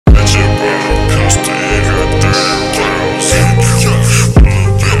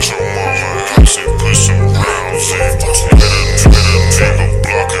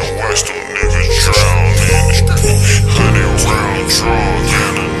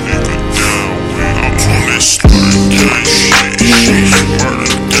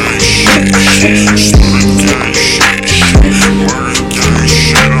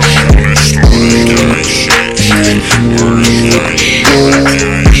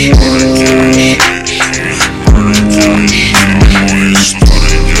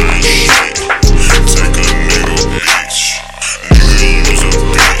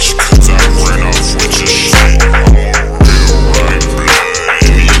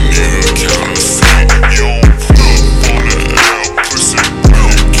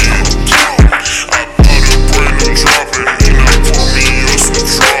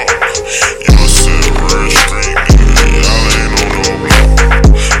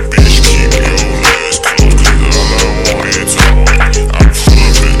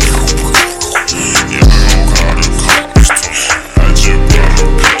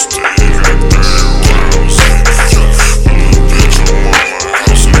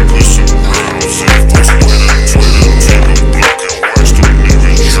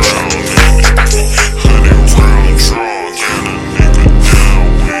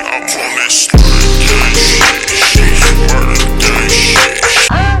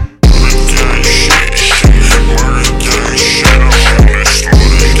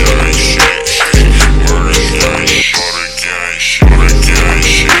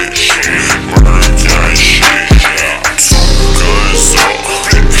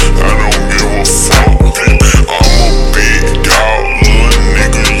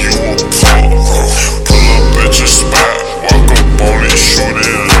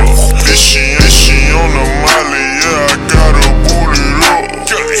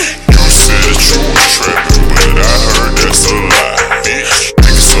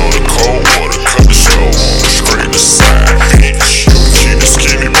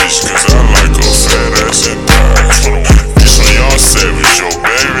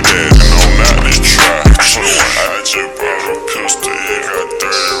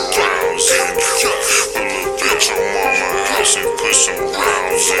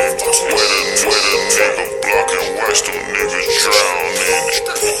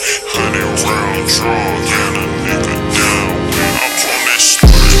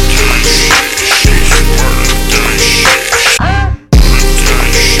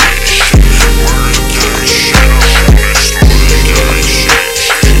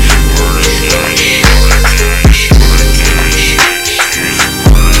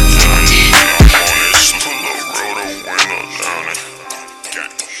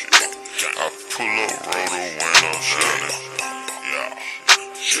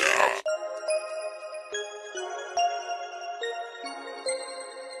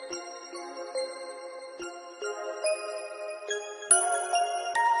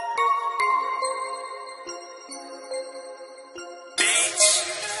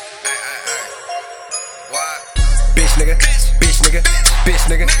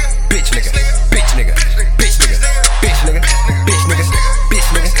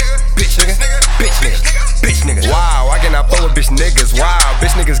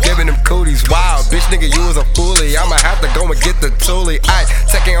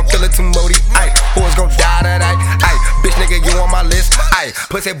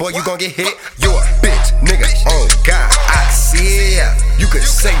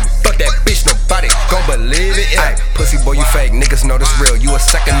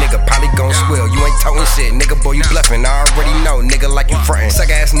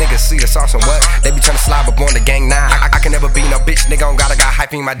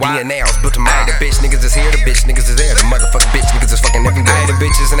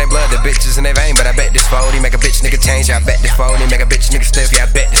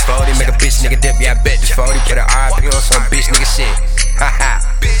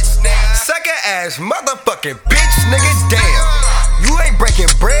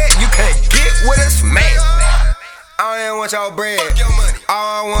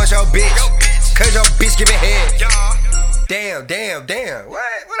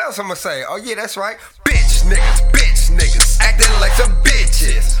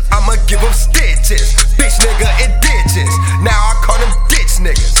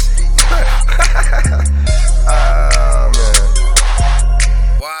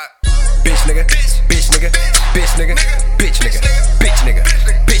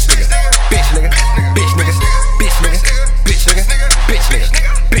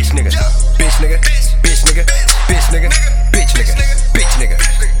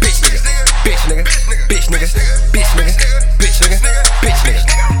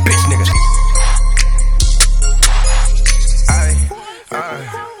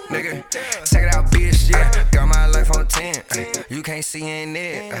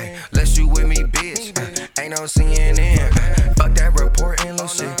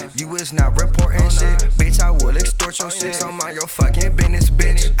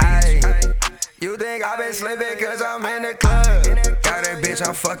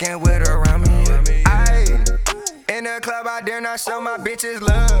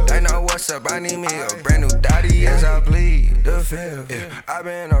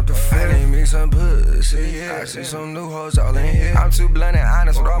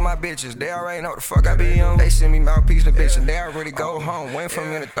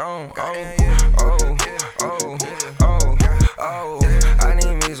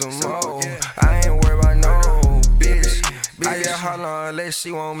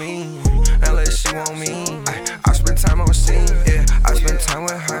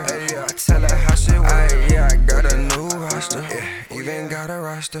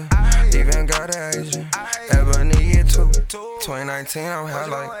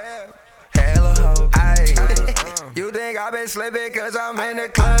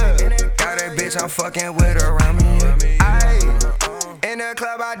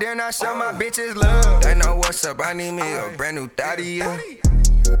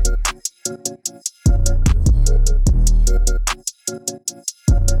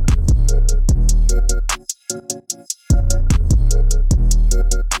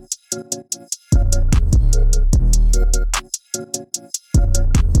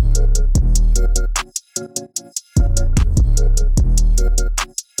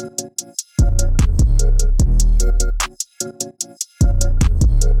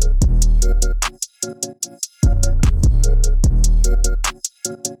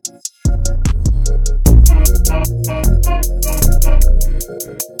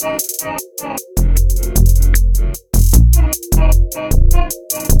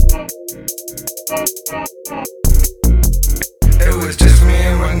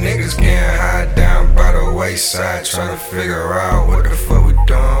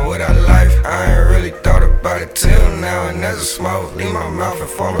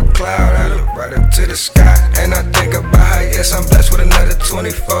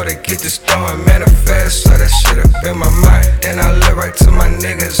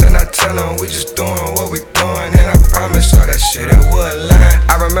promise all that shit it would line.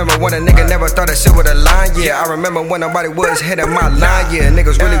 I remember when a nigga never thought that shit would align, yeah. I remember when nobody was hitting my line, yeah.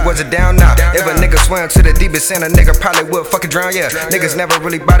 Niggas really wasn't down now. If a nigga swam to the deepest end, a nigga probably would fucking drown, yeah. Niggas never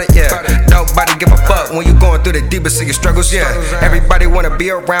really bought it, yeah. Nobody give a fuck when you going through the deepest of your struggles, yeah. Everybody wanna be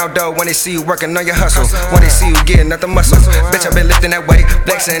around though when they see you working on your hustle, when they see you getting out the muscle. Bitch, I been lifting that weight,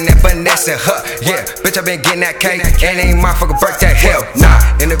 flexing that finesse, huh, yeah. Bitch, I been getting that cake, and ain't motherfucker birthday, hell, nah.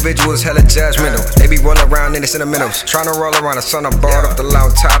 Individuals hella judgmental, they be rolling around in the sentimentals, tryna roll around the sun, I borrowed up the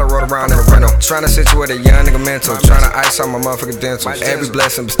loud, tired of roll around in the rental, tryna situate a young nigga mental, tryna ice on my motherfucking dental. Every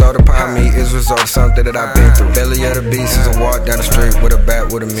blessing bestowed upon me is a result of something that I've been through. Belly of the beast is a walk down the street with a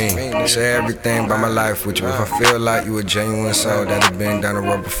bat with a mean. Share everything about my life with you. If I feel like you a genuine soul that have been down the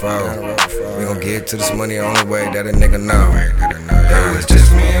road before, we gon' get to this money the only way that a nigga know. It was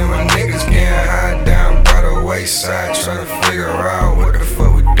just me and my niggas getting high down by the wayside, tryna figure out what the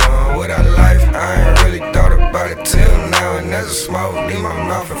fuck we doing with our life. I ain't really thought about it till now, and as a smoke leave my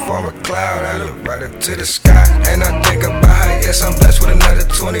mouth and form a cloud, I look right up to the sky and I think about how, yes, I'm blessed with another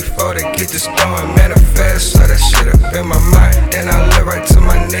 24 to get this going, manifest. So that shit up in my mind, then I live right to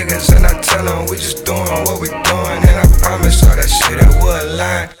my niggas and I tell them we just doing what we doing, and I promise all that shit it would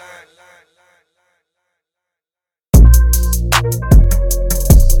line.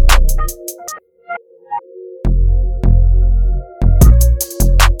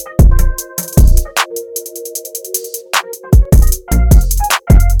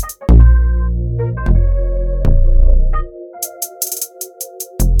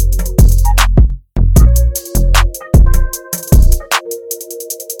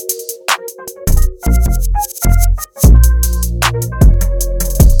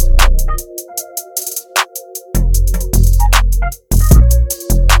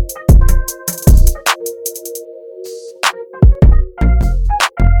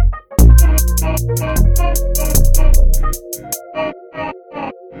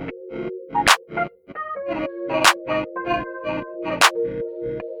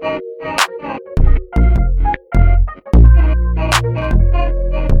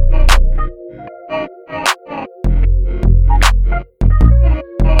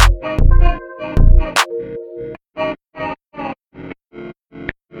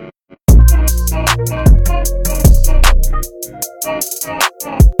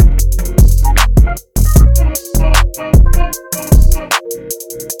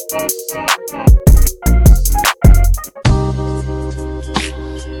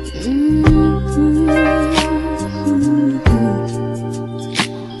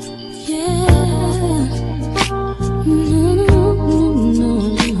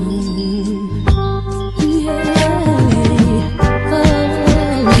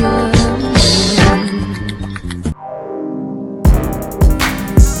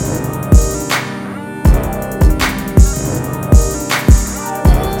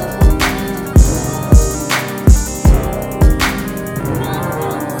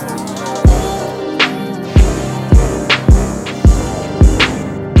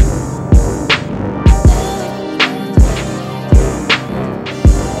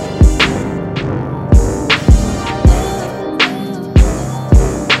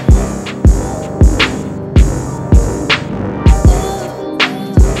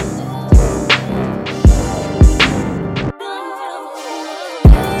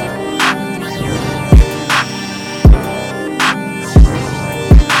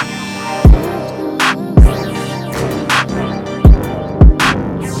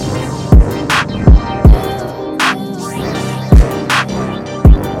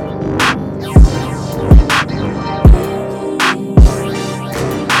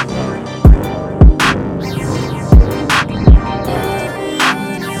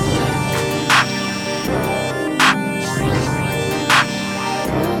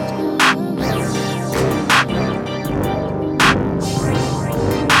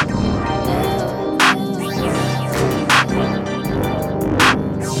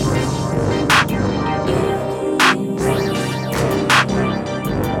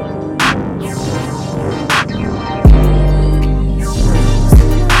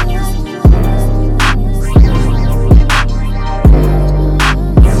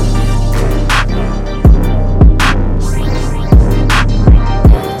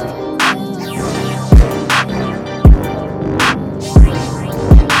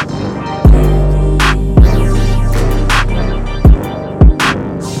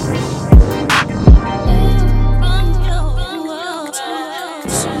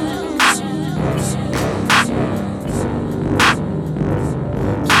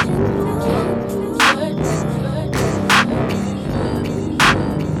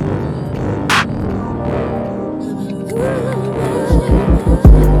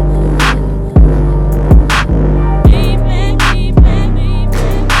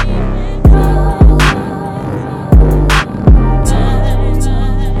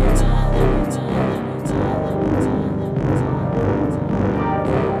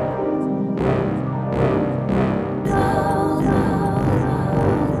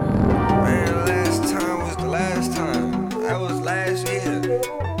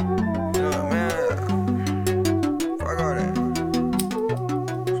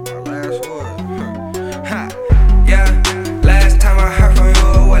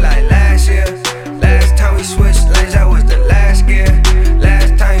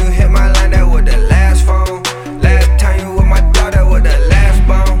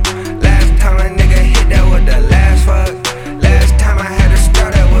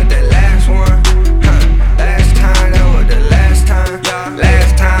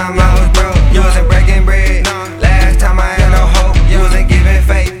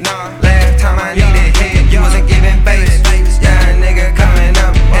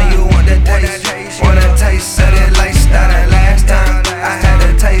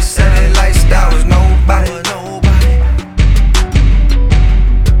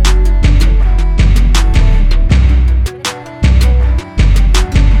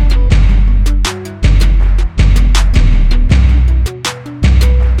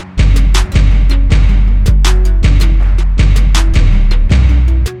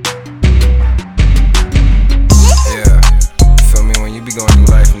 you be going through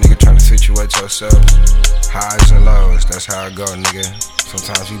life, nigga, trying to situate yourself. Highs and lows, that's how it go, nigga.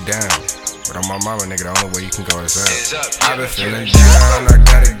 Sometimes you down, but on my mama, nigga, the only way you can go is up. I been feeling down, I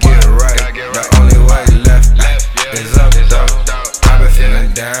gotta get right. The only way left is up, though. I been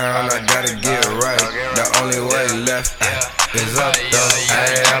feeling down, I gotta get right. The only way left is up, though.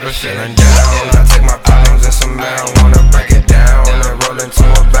 Hey, I been feeling down. I take my problems and some marijuana, break it down and roll into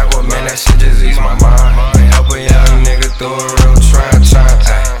a backward, man. That shit just ease my mind. And help a young nigga through a real trying.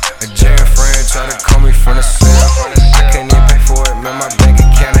 A jail friend try to call me from the cell. I can't even pay for it, man. My bank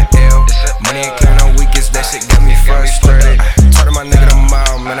account is ill. Money ain't clearing on weekends, that shit got me frustrated. Talk to my nigga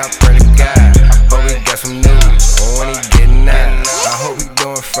tomorrow, man. I pray to God. Hope he got some news when he getting out. I hope he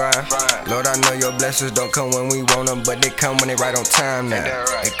doing fine. Lord, I know your blessings don't come when we want them, but they come when they right on time now.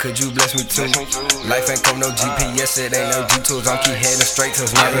 And could you bless me too? Life ain't come no GPS, it ain't no G-tools. I'm keep heading straight till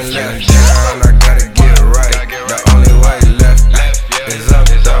it's never left down. I gotta get right. The only way left is up,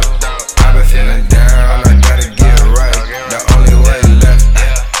 though. I been feeling down. I gotta get right. The only way left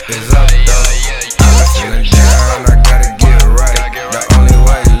is up, though. I been feeling down. I gotta get right. The only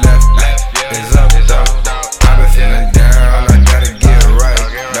way left is up, though. I been feeling down. I gotta get right.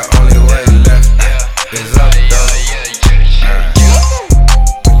 The only way left is up, though.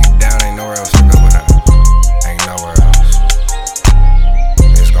 When you down, ain't nowhere else to go with that. Ain't nowhere else.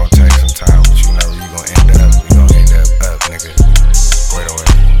 It's gonna take some time, but you know where you gonna end up. You gonna end up, nigga. Wait away.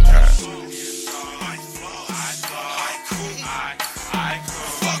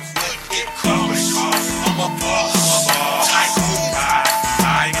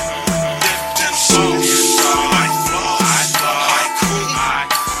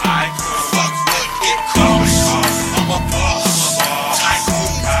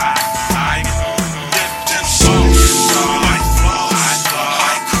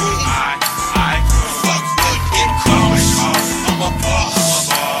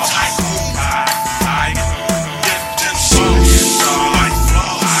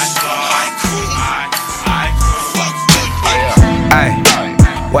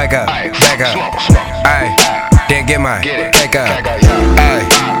 Wake up, back up, ayy, then get my cake up, ayy,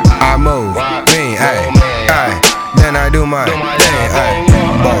 I move, me, ayy, then I do my thing, ayy,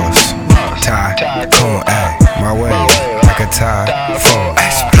 boss, tycoon, ayy, my way, like a typhoon,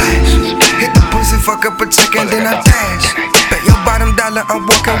 ayy, splash, hit the pussy, fuck up a chick and then I dash, bet your bottom dollar, I'm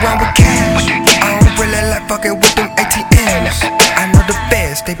walking around with cash, I don't really like fucking with them ATMs, I know the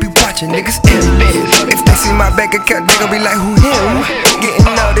best, they be watching niggas in, if they see my bank account, they gon' be like, who him? Getting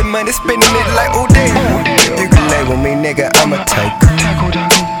all the money, spending it like, oh damn. You can label me, nigga, I'm a tycoon.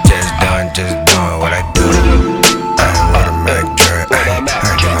 Just doing what I do. I ain't automatic drug. I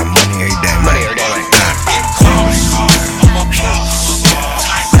get my money every day, man.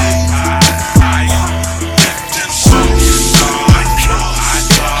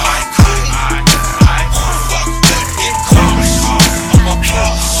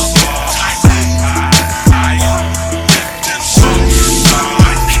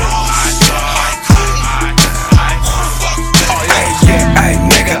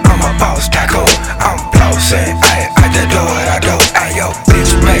 I just do what I do. Ayo,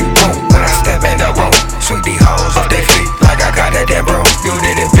 bitch, make room when I step in the room. Sweep these hoes off their feet like I got that damn broom. You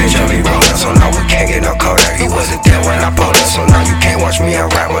did it, bitch, on me rolling, so now we can't get no colder. He wasn't there when I pulled up, so now you can't watch me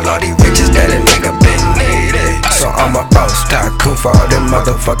around with all these bitches that a nigga been needed. So I'm a boss tycoon for all them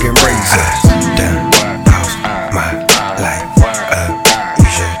motherfucking reasons. Damn, boss my life up. You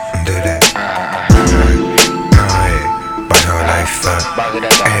shouldn't do that. Go ahead, boss your life up.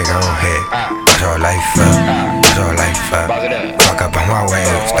 Hey, go ahead, boss your life up. Fuck up on my way,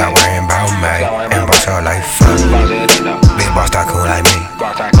 stop worrying about me, and boss your life up. Big boss tycoon like me.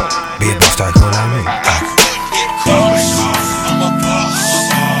 Big boss tycoon like me. I'm a boss.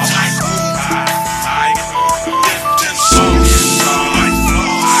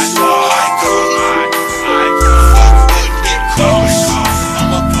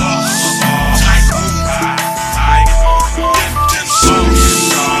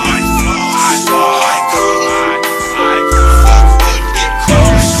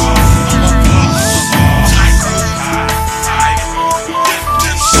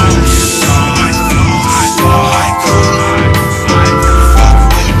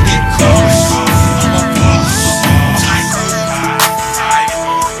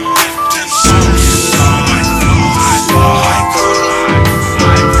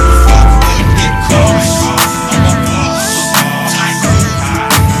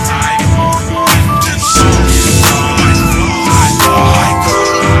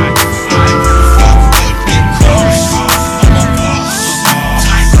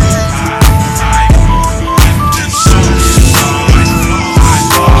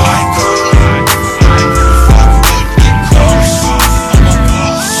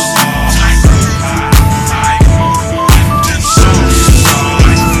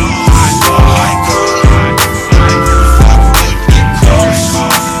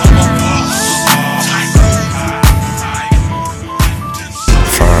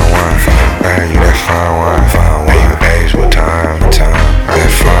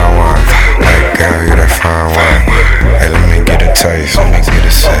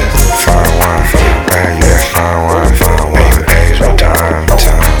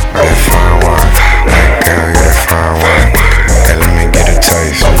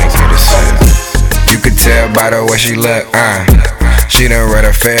 about her way she look, She done read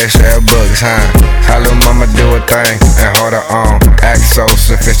a fair share of books, How little mama do a thing and hold her on. Act so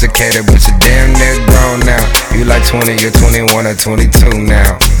sophisticated, but you damn near grown now. You like 20, you're 21 or 22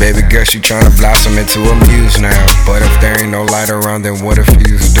 now. Baby girl, she tryna blossom into a muse now. But if there ain't no light around, then what if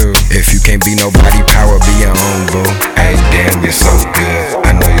fuse do? If you can't be nobody, power be your own boo. Hey, damn, you're so good.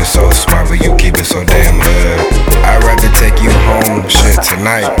 I know you're so smart, but you keep it so damn hood. I'd rather take you home, shit,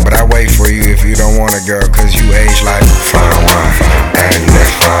 tonight. But I wait for you if you don't want a girl, cause you age like fine wine. And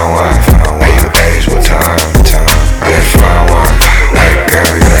that's fine wine. And you age with time. That's fine wine. Hey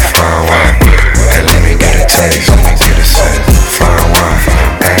girl, you that fine wine. And let me get a taste, let me get a sip. Fine wine.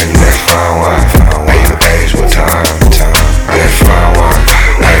 And that's fine wine. And you age with time. That's fine wine.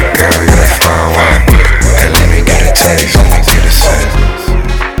 Hey girl, you that fine wine. And let me get a taste, let me get a sip.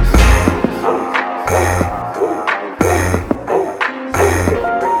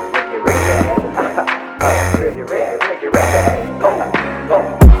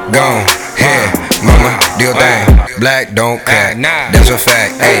 Gone, here, mama, do your thing. Black don't cut, that's a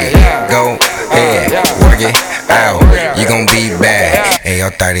fact. Hey, go ahead, work it out. You gon' be back in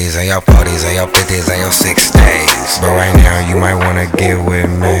your 30s and your 40s and your 50s and your 60s. But right now, you might wanna get with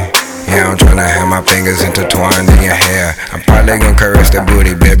me. Yeah, I'm tryna have my fingers intertwined in your hair. I'm probably gon' caress that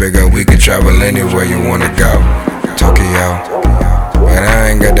booty, baby girl. We can travel anywhere you wanna go. Tokyo, but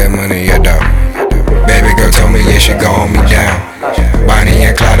I ain't got that money yet though. Baby girl told me, yeah, she gon' hold me down. Bonnie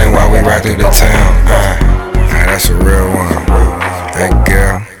and Clyde while we ride through the town. That's a real one. Hey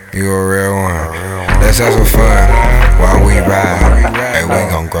girl, you a real one. Let's have some fun while we ride. Hey, we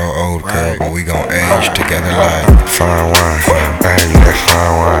gon' grow old, girl, but we gon' age together like fine wine. Hey, that's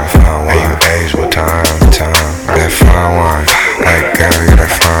fine wine. Hey, you age with time. That fine wine. Hey girl, you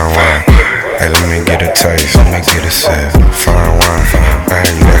that fine wine. Hey, let me get a taste, let me get a sip. Fine wine.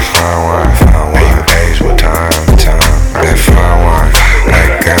 Hey, that's fine wine. Hey, you age with time. That fine wine.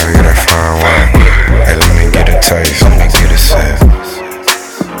 Hey girl, you that fine wine. Hey, let me get a taste, let me get a sip.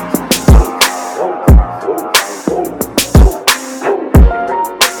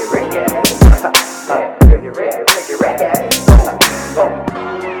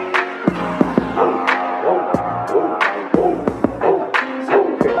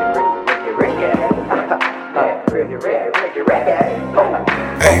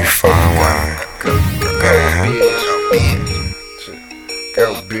 Hey, you fine wine. Go, bitch. Go,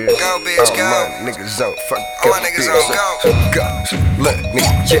 bitch, go. All my niggas on, fuck. All my niggas on, go. Look,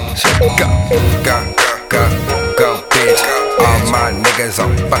 nigga, yeah, go, bitch. All my niggas on,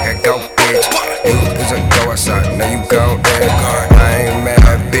 fucking go, bitch. You is a go outside, now you go in. I ain't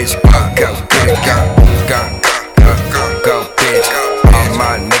mad, bitch. Go, get it, go, bitch. All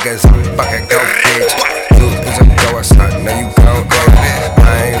my niggas on, fucking go, bitch. You is a go outside, now you go in. I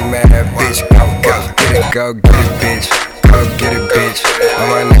ain't mad, bitch. Go get it, bitch. Go get it, bitch. All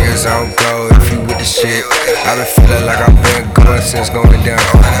my niggas on go if you with the shit. I been feeling like I've been going since going down.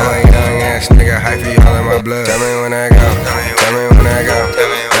 I'm a young ass nigga, hyphy all in my blood. Tell me when I go, tell me when I go.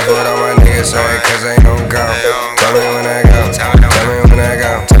 That's what all my niggas say, cause they don't go. Tell me when I go, tell me when I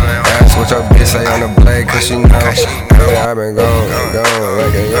go. That's what your bitch say on the blade, cause she know. Yeah, I been going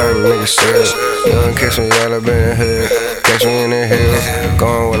like a young nigga shit. You don't catch me all up in the hood, catch me in the hills.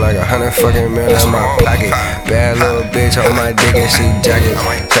 Going with like 100 fucking mil in my pocket. Bad little bitch on my dick and she jacket.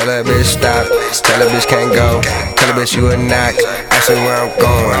 Tell that bitch stop, tell that bitch can't go. Tell that bitch you a knock, ask me where I'm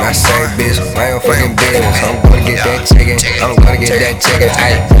going. I say bitch, my own fucking business. I'm gonna get that chicken, I'm gonna get that chicken.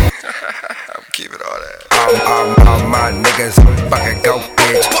 Ayy, I'm keeping all that. All my niggas fucking go,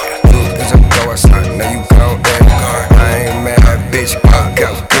 bitch. You is a go outside, now you go in. I ain't mad, bitch. Go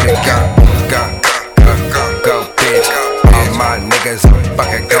get it, go, bitch. All my niggas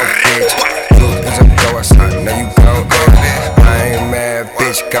fucking go, bitch. You is a go outside, now you go in. I ain't mad,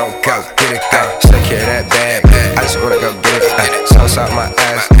 bitch. Go get it, go. Take care of that bad, I just wanna go get it. Sauce out my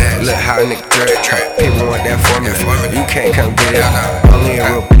ass, look how a nigga drip. People want that for me, you can't come get it. Only a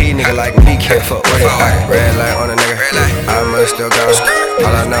real P nigga like me can't fuck with it. Red light on a nigga, I must still go.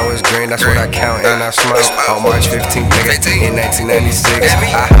 All I know is green, that's what I count and I smoke. On March 15th, nigga, in 1996,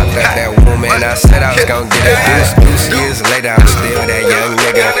 I hopped at that woman, I said I was gon' get it. Deuce years later, I'm still that young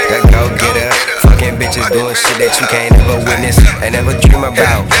nigga, that go getter. Fucking bitches doing shit that you can't ever witness and never dream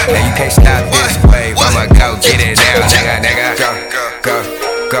about. Now you can't stop this wave, I'ma go get it now, nigga.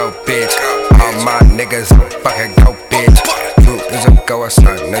 Go, bitch. All my niggas fucking go, bitch. You is a go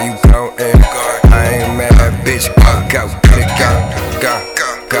outside, now you go in. I ain't mad, bitch. Go, get it,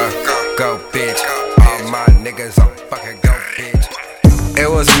 go, bitch. All my niggas fucking go, bitch. It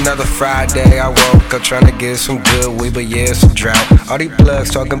was another Friday, I woke up trying to get some good weed, but yeah, it's a drought. All these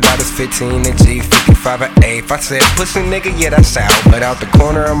plugs talking about is 15 and G, 55 and 8. I said, pussy nigga, yeah, that's out. But out the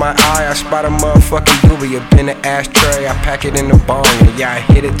corner of my eye, I spot a motherfucking doobie up in the ashtray. I pack it in the bong, and yeah, I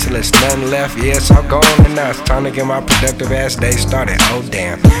hit it till it's nothing left. Yeah, it's all gone, and now it's time to get my productive ass day started. Oh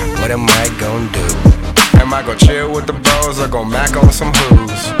damn, what am I gonna do? Am I gonna chill with the bros or gon' mac on some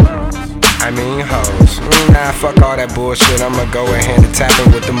who's? I mean hoes. Nah, fuck all that bullshit. I'ma go ahead and tap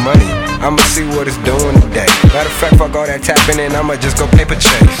in with the money. I'ma see what it's doing today. Matter of fact, fuck all that tapping in. I'ma just go paper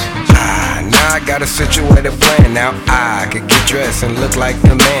chase. Now I got a situated plan. Now I could get dressed and look like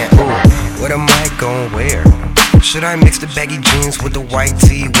the man. Ooh, what am I gon' wear? Should I mix the baggy jeans with the white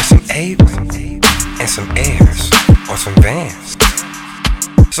tee with some A's and some Airs or some Vans?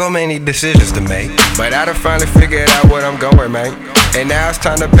 So many decisions to make, but I done finally figured out what I'm going, man. And now it's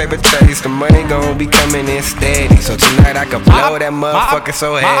time to paper chase. The money gon' be coming in steady, so tonight I can blow that motherfucker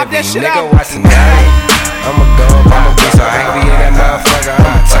so heavy. Nigga, watch tonight. I'ma go up, I'ma be so heavy in that motherfucker.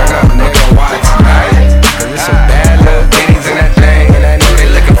 I'ma turn up, nigga, watch tonight. Cause there's some bad little bitties in that thing, and I know they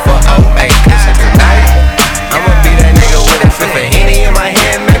looking for WADE08. So tonight, I'ma be that nigga with a fifth of Henny in my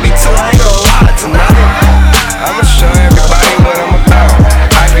hand, maybe two. I ain't gon' lie tonight. I'ma show everybody what I'm about.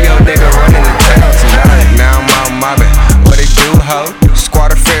 Yo, nigga running the town tonight. Now I'm out mobbing. What it do, ho?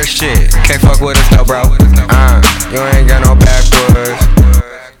 Squatter fair shit. Can't fuck with us, no, bro. You ain't got no backwoods.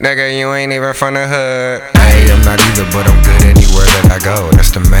 Nigga, you ain't even from the hood. Hey, I'm not either, but I'm good anywhere that I go.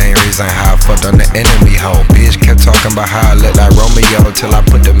 That's the main reason how I fucked on the enemy hoe. Bitch kept talking about how I look like Romeo till I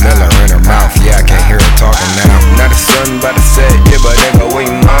put the Miller in her mouth. Yeah, I can't hear her talking now. Now the sun about to set, yeah, but nigga, we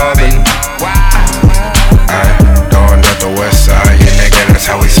mobbing. Doing up the west side, yeah, nigga, that's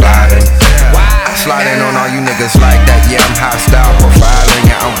how we sliding. Sliding on all you niggas like that, yeah, I'm hostile profiling,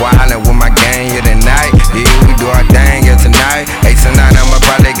 yeah, I'm wildin' with my gang, yeah, tonight. Yeah, we do our thing, yeah, tonight. Hey, tonight I'ma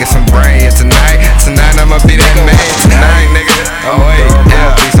probably get some brain, yeah, tonight. Tonight I'ma be that man, tonight, nigga. Oh, wait,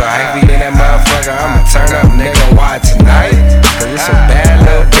 yeah, be so heavy in that motherfucker, I'ma turn up, nigga, why tonight? Cause there's some bad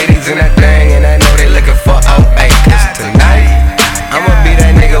little bitties in that thing, and I know they looking for WADE08. Cause tonight, I'ma be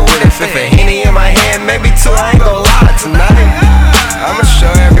that nigga with a fifth of Henny in my hand, maybe two, I ain't gon' lie tonight. I'ma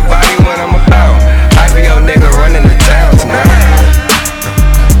show everybody what I'm about. I be your nigga running the town tonight.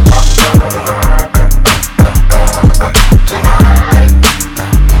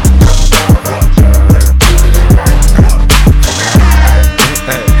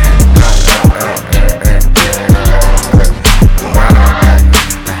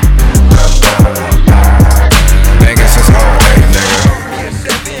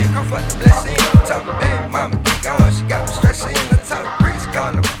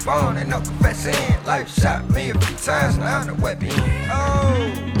 Life shot me a few times, now I'm the weapon.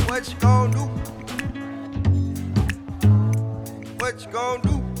 Oh, what you gon' do? What you gon'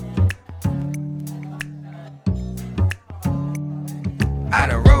 do? I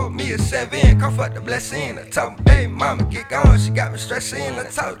done rolled me a 7, come fuck the blessing. I told my baby mama get going, she got me stressing. I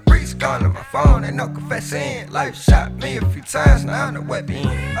told the priest gone on my phone, ain't no confessing. Life shot me a few times, now I'm the weapon.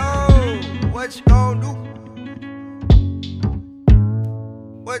 Oh, what you gon' do?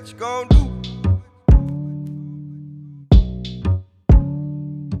 What you gon' do?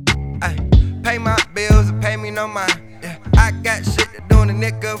 Ay, pay my bills and pay me no mind. Yeah, I got shit to do in the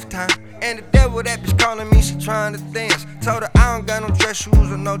nick of time. And the devil that bitch calling me, she trying to dance. Told her I don't got no dress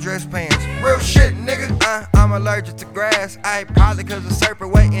shoes or no dress pants. Real shit, nigga. I'm allergic to grass. Probably cause the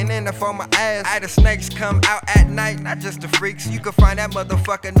serpent waiting in there for my ass. The snakes come out at night, not just the freaks. You can find that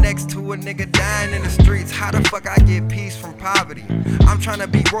motherfucker next to a nigga dying in the streets. How the fuck I get peace from poverty? I'm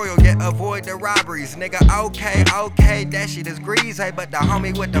tryna be royal, yet avoid the robberies. Nigga, okay, that shit is greasy. But the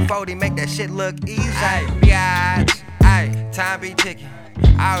homie with the 40 make that shit look easy. Biatch, time be ticking.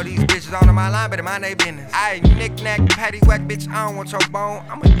 All these bitches on my line, better mind they business. Knick-knack, patty-whack, bitch, I don't want your bone.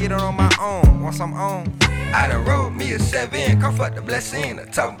 I'ma get it on my own, once I'm on. I done rolled me a 7, come fuck the blessing. I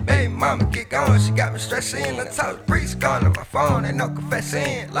told my baby mama get going, she got me stressing. I told the priest gone on my phone, ain't no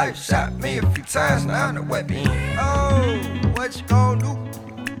confessing. Life shot me a few times, now I'm the weapon. Oh, what you gon' do?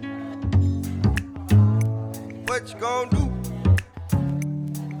 What you gon' do?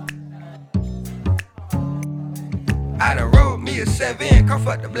 I done rolled me a 7, come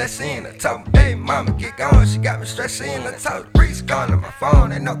fuck the blessing. I told my baby mama get going, she got me stressing. I told the priest gone on my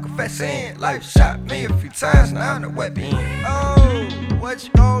phone, ain't no confessing. Life shot me a few times, now I'm the weapon. Oh, what you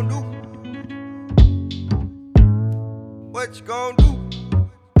gon' do? What you gon' do?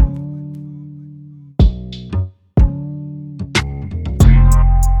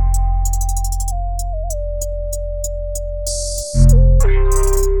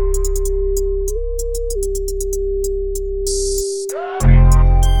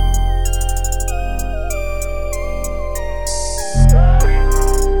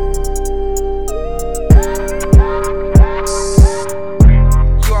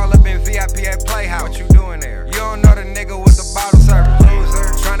 don't know the nigga with the bottle service.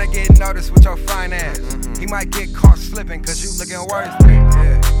 Tryna get noticed with your fine ass. He might get caught slipping cause you looking worse.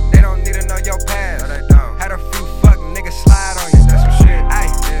 They don't need to know your past. Had a few fuck niggas slide on you. That's some shit. Ay,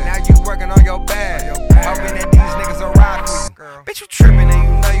 now you working on your bag. Hoping that these niggas will ride for you. Bitch, you tripping and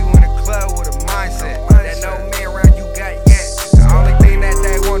you know you in a club with a mindset that no man around you got yet. The only thing that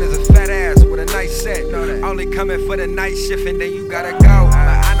they want is a fat ass with a nice set. Only coming for the night shift and then you gotta go. But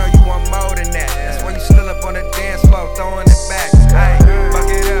I know you want more than that. That's why you still up on the dance floor throwing it back. Ay, fuck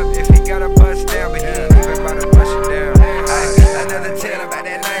it up if he got a bust down, but he ain't even about to push it down. Ay, another tale about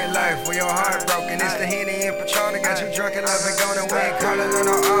that nightlife where your heart broken. It's the Henny and Patron that got you drunk and love and gone and we ain't calling on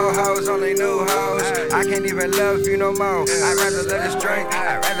no old hoes, only new hoes. I can't even love you no more. I'd rather let us drink,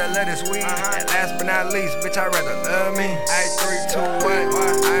 I'd rather let us weed. And last but not least, bitch, I'd rather love me. Ay, 3, 2, 1,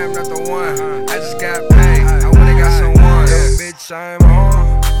 I am not the one. I just got paid, I would've got someone. Yo, bitch, I'm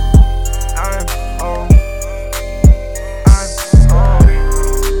on. I'm on.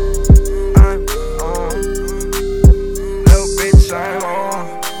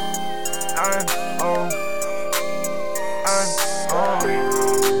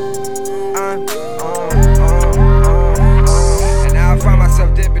 And now I find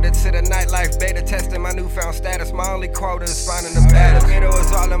myself dipping into the nightlife, beta testing my newfound status. My only quota is finding the baddest. It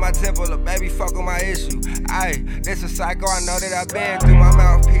was all in my temple, a baby fuck with my issue. Aye, this a cycle I know that I've been through. My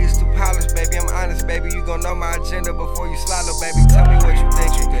mouthpiece too polished, baby, I'm honest, baby. You gon' know my agenda before you slide, little baby. Tell me what you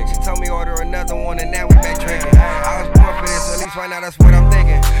thinking. She told me order another one and now we back drinking. I was born for this, at least right now that's what I'm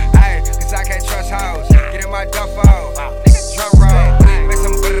thinking. Aye, cause I can't trust hoes. Get in my duffo, nigga drum roll. Make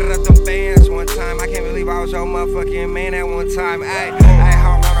some butter up them bands one time. I can't believe I was your motherfucking man at one time. Ayy,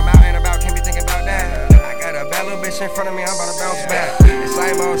 hold on, I'm out and about, can't be thinking about that. I got a bad little bitch in front of me, I'm about to bounce back. It's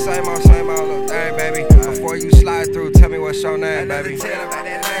same old little thing, baby. Before you slide through, tell me what's your name, baby. Another tale about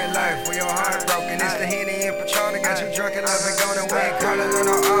that nightlife where your heart broken. It's the Henny and Patron that got you drunk and love and gone and we ain't calling on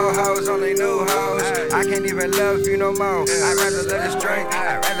no old hoes, only new hoes. I can't even love you no more. I'd rather let us drink,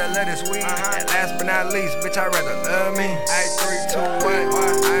 I'd rather let us weed. And last but not least, bitch, I'd rather love me. Ay, 3, 2, 1,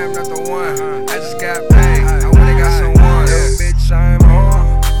 I am not the one. I just got paid, I would've got someone. Yo, bitch, I'm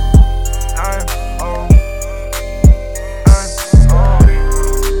on. I'm on.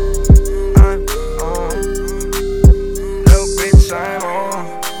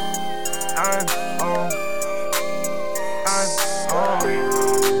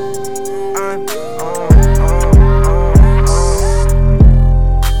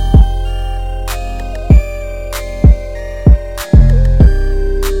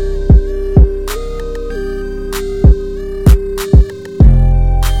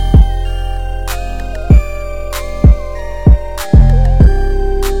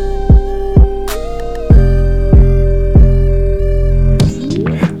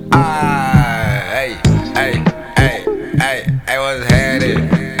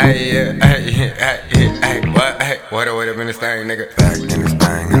 Wait a minute, thing, nigga. Back in this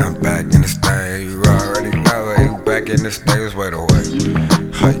thing, and I'm back in this thing. You already know it. You back in this thing. Just wait away.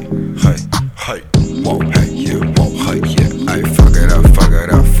 Hey, whoa, hey, yeah, whoa, hey, yeah. Ay, fuck it up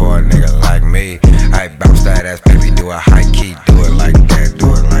for a nigga like me. I bounce that ass, baby, do a high key, do it like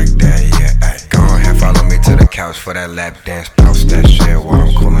that, yeah. Ay, go ahead, follow me to the couch for that lap dance. Bounce that shit while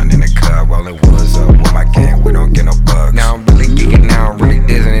I'm coolin' in the club, rolling woods up with my gang. We don't get no bugs. Now I'm really geeking, now I'm really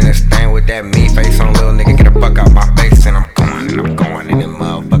dizzy in this thing with that mean face on, little nigga. Get the fuck out my face, and I'm going in the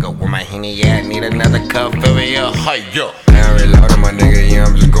motherfucker where my Henny at. Need another cup, fill me up, hey, yo. Now I'm reloading, my nigga, yeah,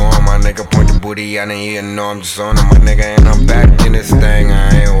 I'm just going, my nigga. Point the booty out and you know I'm just on it, my nigga. And I'm back in this thing,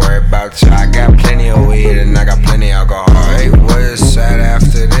 I ain't worried about you. I got plenty of weed and I got plenty of alcohol. Hey, what is sad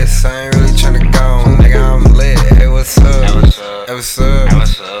after this? I ain't really tryna go, nigga, I'm lit. Hey, what's up? Hey, what's up?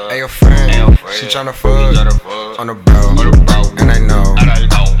 Hey, your friend, she tryna fuck on the bro, and I know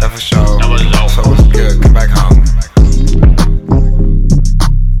that for sure. So what's good? Come back home.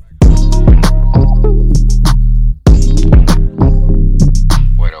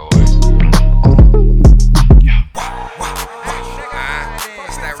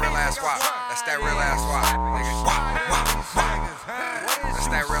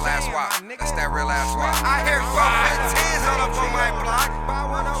 That's that real ass wop. I hear 415s all up on my block.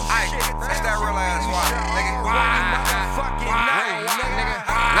 That's that real ass wop, nigga.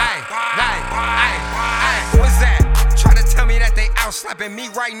 What's that? Try to tell me that they out slapping me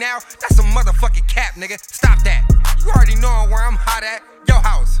right now? That's a motherfucking cap, nigga. Stop that. You already know where I'm hot at. Your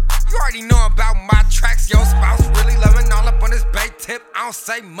house. You already know about my tracks. Your spouse really loving all up on this bait tip. I don't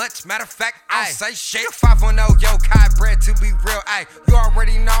say much, matter of fact, I don't say shit. 510, yo, Kai bread to be real, ayy. You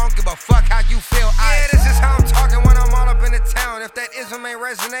already know, I don't give a fuck how you feel, ayy. Yeah, this is how I'm talking when I'm all up in the town. If that ism ain't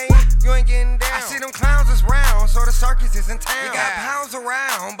resonating, you ain't getting down. I see them clowns is round, so the circus is in town. We got pounds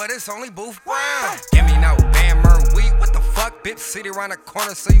around, but it's only booth round. Give me no Bammer weed, what the fuck? Bip City around the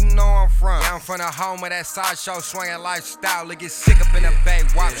corner, so you know I'm from. Yeah, I'm from the home of that sideshow swinging lifestyle. Look, get sick up in the bay,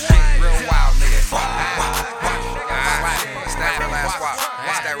 wop shit, real wild, nigga. It's that real ass wop.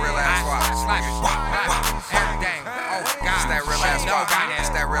 It's that real ass wop. Everything. Oh God. It's that real ass wop. It's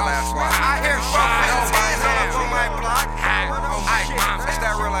that real ass wop. I hear shit. Nobody's all up on my block. It's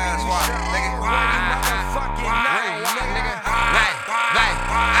that real ass wop, nigga.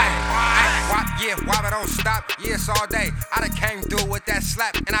 Yeah, why I don't stop, yeah, it's all day. I done came through with that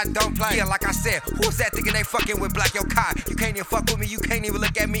slap, and I don't play. Yeah, like I said, who's that thinking they fucking with Black Yo Kai? You can't even fuck with me, you can't even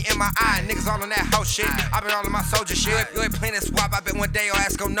look at me in my eye. Niggas all on that house shit, I been all in my soldier shit. You ain't playing this wop, I bet one day your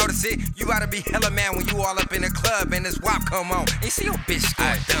ass gon' notice it. You gotta be hella man when you all up in the club and this wop come on. You see your bitch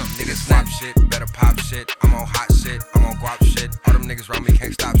going dumb. Niggas wop shit, better pop shit. I'm on hot shit, I'm on guap shit. All them niggas around me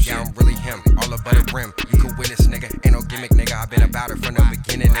can't stop shit. Yeah, I'm really him, all up by the rim. You can witness, nigga, ain't no gimmick, nigga. I been about it from the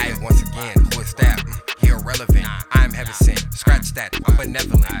beginning. Hey, once again, who is that? He irrelevant, I am heaven sent. Scratch that, I'm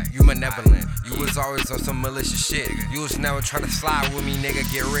benevolent, you malevolent. You was always on some malicious shit. You was never tryna slide with me, nigga,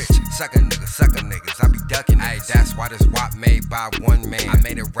 get rich. Sucker niggas, I be ducking. Ay, that's why this wop made by one man. I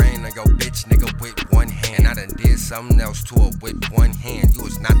made it rain on your bitch, nigga, with one hand. I done did something else to her with one hand. You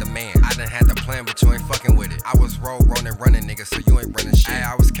was not the man. I done had the plan, but you ain't fucking with it. I was rolling, running, nigga, so you ain't running shit. Ay,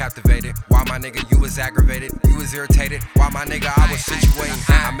 I was captivated. Why my nigga, you was aggravated? You was irritated. Why my nigga, I was situating.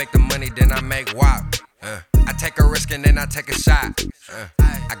 I make the money, then I make wop. I take a risk and then I take a shot.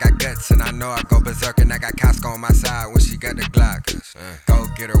 I got guts and I know I go berserk, and I got Costco on my side when she got the Glock. Go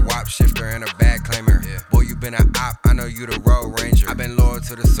get her wop shifter and a bag claimer. Boy, you been an op, I know you the road ranger. I been loyal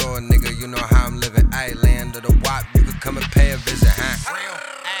to the soil, nigga, you know how I'm living. Ayy, land of the wop, you could come and pay a visit, huh? Real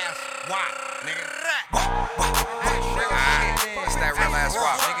ass wop, nigga. That's that real ass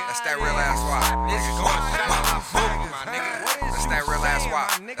wop, nigga. That's that real ass wop. This is going my nigga. That's that real ass wop.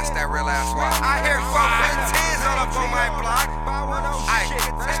 That's that real ass wop. I hear 415s all up on my block. Ay,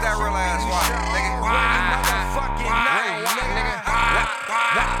 that's that real ass wop, nigga.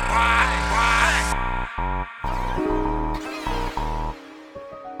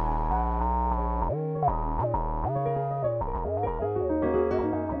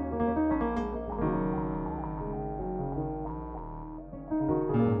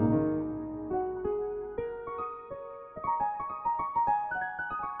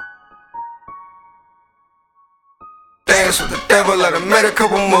 Dance with the devil, I done made a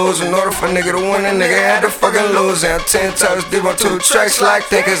couple moves. In order for a nigga to win, a nigga had to fucking lose. And I'm 10 toes deep on 2 tracks like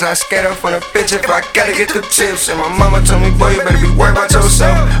that, cause I scared up on a bitch if I gotta get the tips. And my mama told me, boy, you better be worried about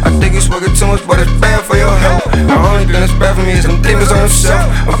yourself. I think you smoking too much, but it's bad for your health. The only thing that's bad for me is them demons on himself.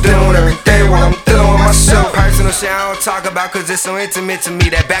 I'm dealing with every day while I'm dealing with myself. Personal shit I don't talk about cause it's so intimate to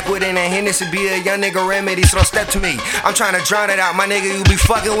me. That backwood in a Hennessy be a young nigga remedy, so don't step to me. I'm trying to drown it out, my nigga, you be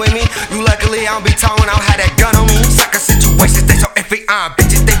fucking with me. You luckily I don't be talking, I don't have that gun on me. Sucker situations, they so iffy,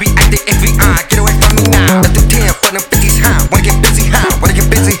 bitches, they be acting iffy, get away from me now. Let them 10 for them 50s high, wanna get busy high, wanna get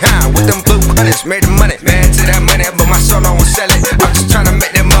busy high. With them blue hunters, made the money, man to that money, but my soul I won't sell it. I'm just trying to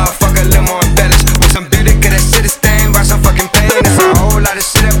make that motherfucker a little more embellished. With some beauty, cause that shit is stained by some fucking pain. There's a whole lot of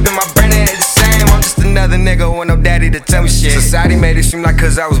shit up in my brain, it ain't the same. I'm just another nigga with no daddy to tell me shit. Society made it seem like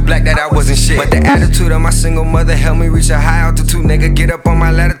cause I was black that I wasn't shit, but the attitude of my single mother helped me reach a high altitude. Nigga, get up on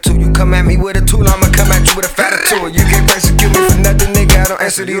my latitude. You come at me with a tool, I'ma come at you with a attitude. You can't persecute me for nothing, nigga, I don't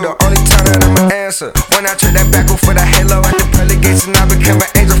answer to you. The only time that I'ma answer when I trade that backwood for the halo at the pearly gates, and I become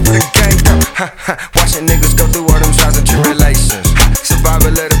an angel for the game. Watching niggas go through all them trials and tribulations.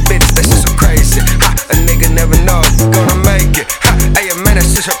 Survival of the bitch, that shit so crazy. A nigga never know if you gonna make it. Hey, man, that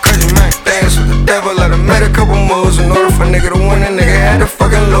shit so crazy, man. Dance with the devil, I done made a couple moves. In order for a nigga to win, a nigga had to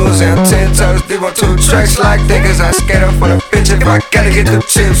fucking lose. And I'm 10 toes deep on 2 tracks like that, cause I scared up on a bitch if I gotta get the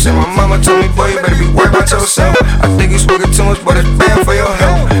chips. And my mama told me, boy, you better be worried about yourself. I think you smoking too much, but it's bad for your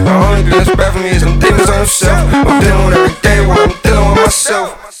health. The only thing that's bad for me is them demons on himself. I'm dealing with every day while I'm dealing with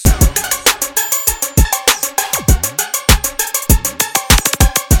myself.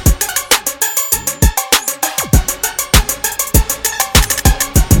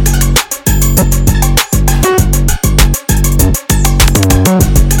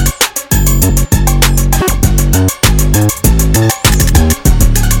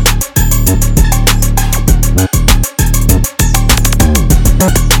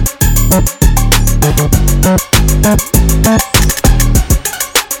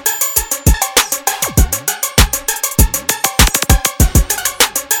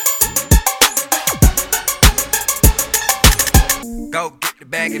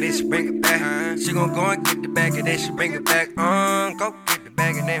 and then she bring it back. She gon' go and get the bag and then she bring it back. Go get the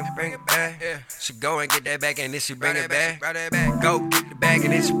bag and then bring it back. She go and get that bag and then she bring it back. Go get the bag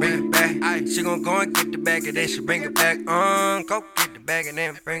and then she bring it back. She gon' go and get the bag and then she bring it back. Go get the bag and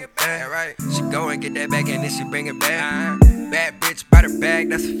then bring it back. She go and get that bag and then she bring it back. Bad bitch by the bag,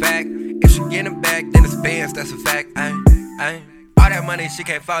 that's a fact. If she get it back, then it's bands, that's a fact. All that money, she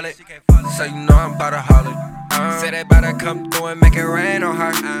can't fall it. So you know I'm about to haul it. Say they bout to come through and make it rain on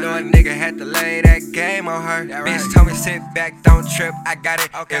her. Know a nigga had to lay that game on her. Bitch told me sit back, don't trip, I got it.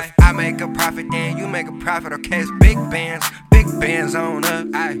 If I make a profit, then you make a profit. Okay, it's big bands on up.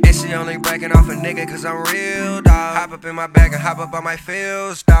 And she only breaking off a nigga cause I'm real, dawg. Hop up in my bag and hop up on my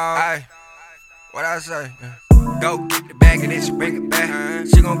fields, dawg. What I say? Go get the bag and then she bring it back.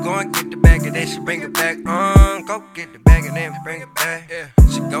 She gon' go and get the bag and then she bring it back. Go get the bag and then bring it back.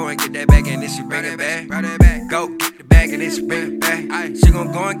 She go and get that bag and then she bring it back. Go get the bag and then she bring it back. She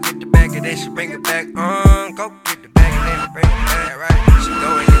gon' go and get the bag and then she bring it back. Go get the bag and then bring it back. She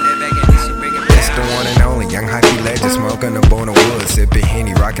go and get that bag and then she bring it back. It's the one and only young hockey legend, smoking a bone of wood, sipping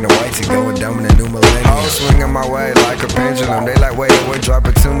Henny, rocking the white tee, going dumb in the new millennium. All swinging my way like a pendulum. They like, wait, we're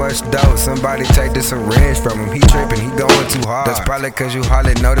dropping too much dough. Somebody take this syringe from him. He tripping, he going too hard. That's probably cause you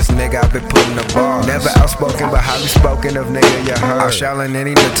hardly know this nigga. I've been putting the bar. Never outspoken, but highly spoken of nigga you heard. I'm shouting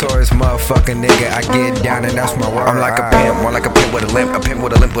any notorious motherfucking nigga. I get down and that's my word. I'm like a pimp, more like a pimp with a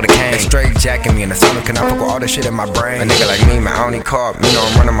limp with a cane. They straight jacking me in the summer. Can I fuck with all this shit in my brain? A nigga like me, my only carb. You know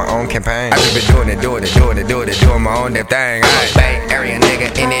I'm running my own campaign. I just been doing my own damn thing. Bay Area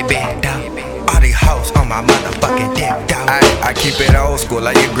nigga in it big dog. All these hoes on my motherfucking dick dog. I keep it old school,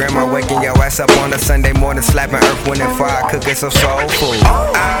 like your grandma waking your ass up on a Sunday morning, slapping earth, wind and fire, cooking some soul food.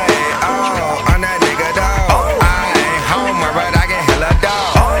 I'm that nigga dog. I ain't home, but I get hella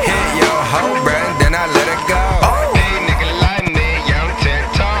dog. Hit your hoe, bruh, then I let it go. Hey, nigga like me, yeah, I'm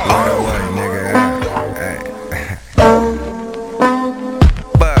 10 tall. What away, nigga.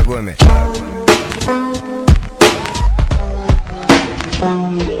 Bug with me.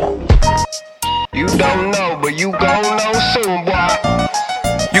 You don't know, but you gon' know soon, boy.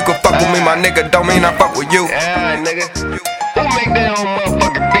 You can fuck with me, my nigga, don't mean I fuck with you. Yeah, nigga. Who make their own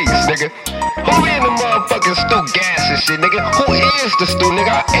motherfucking beats, nigga? Who in the motherfucking stew gas and shit, nigga? Who is the stew,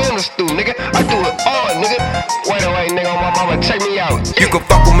 nigga? I am the stew, nigga. I do it all, nigga. Wait, nigga, my mama, check me out. You can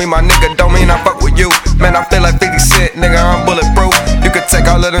fuck with me, my nigga, don't mean I fuck with you. Man, I feel like 50 Cent, nigga, I'm bulletproof. You could take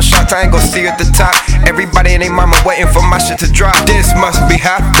all of them shots, I ain't gon' see you at the top. Everybody and they mama waiting for my shit to drop. This must be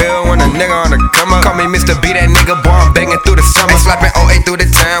how I feel when a nigga on the come up. Call me Mr. B, that nigga, boy, I'm banging through the summer. Ain't slapping 08 through the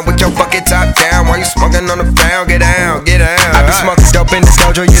town with your bucket top down. While you smoking on the pound, get down, get down. I be smoking dope in the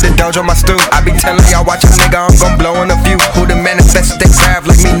dojo, you the dojo, my stew. I be telling y'all, watch a nigga, I'm gon' blow in a few. Who the manifest they craft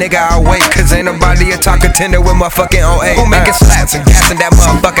like me, nigga, I'll wait. Cause ain't nobody a talk contender with my fucking 08. Who making slaps and gassing that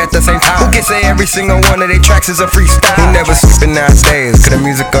motherfucker at the same time? Who can say every single one of they tracks is a freestyle? Who never sleeping nowadays? Cause the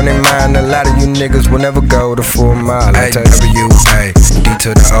music on their mind, a lot of you niggas will never go the full mile. I tell WA, D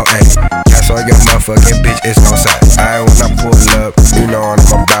to the OA. That's all your motherfucking bitch, it's no side. When I pull up, you know what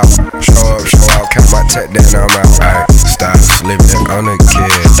I'm about. Show up, show out, count my check, then I'm out. Stop slipping on the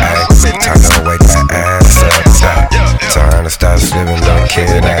kid. Time to wake that ass up. Time to stop slipping on the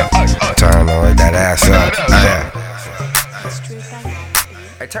kid. Time to wake that ass up.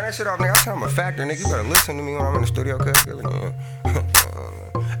 Hey, turn that shit off, nigga. I'm telling my factor, nigga. You better listen to me when I'm in the studio, cuz.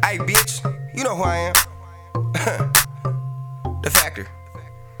 Hey, bitch, you know who I am. The factor.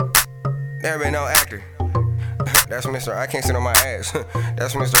 Never been no actor. That's Mr. I can't sit on my ass.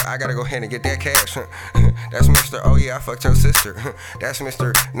 That's Mr. I gotta go ahead and get that cash. That's Mr. Oh yeah, I fucked your sister. That's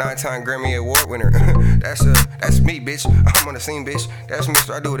Mr. 9-time Grammy Award winner. That's me, bitch. I'm on the scene, bitch. That's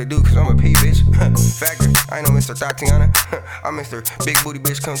Mr. I do what I do, cause I'm a P, bitch. Factor, I ain't no Mr. Tatiana. I'm Mr. Big Booty,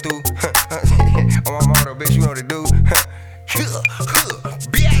 bitch, come through. On my motto, bitch, you know what to do.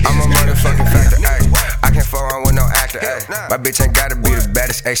 I'm a motherfucking factor, ayy. I can't fall on with no actor, ayy. My bitch ain't gotta be the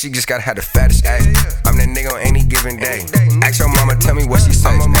baddest, ayy. She just gotta have the fattest, ayy. I'm that nigga on any given day. Ask your mama, tell me what she say.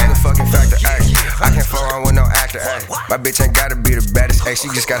 I'm a motherfucking factor, ayy. I can't fall on with no actor, ayy. My bitch ain't gotta be the baddest, ayy. She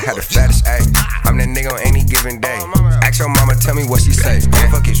just gotta have the fattest, ayy. I'm that nigga on any given day. Ask your mama, tell me what she say. What the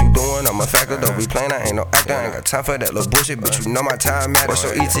fuck is you doing? I'm a factor, don't be playing. I ain't no actor, I ain't got time for that little bullshit, but you know my time matters.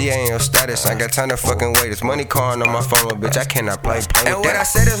 What's your ETA and your status? I ain't got time to fucking wait. It's money calling on my phone, bitch. I cannot play. And what I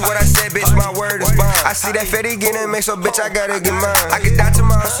said is what I said, bitch. My word is bond. I see that fatty getting mixed, so bitch, I gotta get mine. I can die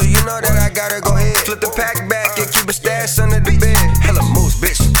tomorrow, so you know that I gotta go ahead. Flip the pack back and keep a stash under the bed. Hella moves,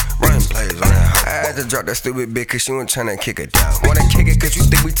 bitch. Running plays on that. I had to drop that stupid bitch, cause she wasn't tryna kick it down. Wanna kick it, cause you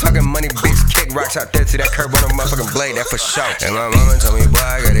think we talking money, bitch. Kick big rocks out there to that curb on the motherfucking blade, that for sure. And my mama told me, boy,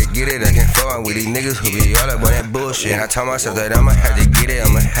 I gotta get it. I can't fuck with these niggas who be all up on that bullshit. And I told myself that I'ma have to get it.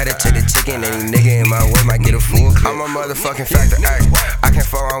 I'ma have to take the chicken. Any nigga in my way might get a full clip. I'm a motherfucking factor, ayy. I can't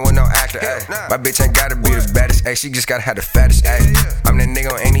fuck around with no actor, ayy. My bitch ain't gotta be the baddest, ayy. She just gotta have the fattest, ayy. I'm that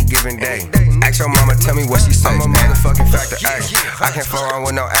nigga on any given day. Ask your mama, tell me what she say. I'm a motherfucking factor, ayy. I can't fuck around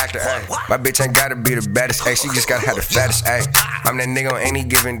with no actor, ayy. My bitch ain't gotta be the baddest, ayy. She just gotta have the fattest, ayy. I'm that nigga on any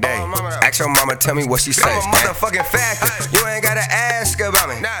given day. Ask your mama, tell me what she say. I'm a motherfucking factor. You ain't gotta ask about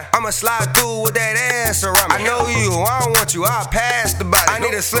me. I'ma slide through with that ass around me. I know you, I don't want you, I'll pass the body. I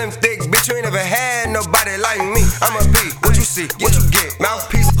need a slim, thick bitch, you ain't never had nobody like me. I'ma be what you see, what you get.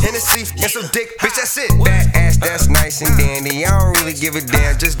 Mouthpiece, Hennessy, and some dick, bitch, that's it. That ass, that's nice and dandy. I don't really give a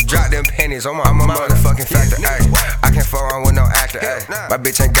damn, just drop them pennies on I'm a motherfucking factor, ayy. I can't fuck around with no actor, ayy. My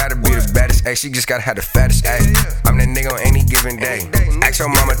bitch ain't gotta be the baddest, ayy. She just gotta have the fattest, ayy. I'm that nigga on any given day. Ask your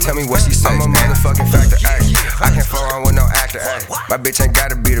mama, tell me what she say. I'm a motherfucking factor, ayy. I can't fuck around with no actor, ayy. My bitch ain't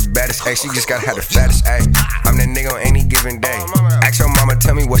gotta be the baddest, ayy. She just gotta have the fattest, ayy. I'm that nigga on any given day. Ask your mama,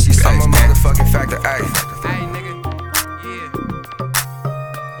 tell me what she say. I'm a motherfucking factor, ayy. Hey, nigga, yeah.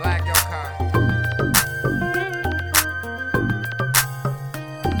 Black your car.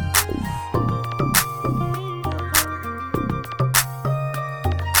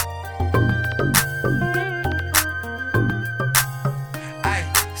 Ay,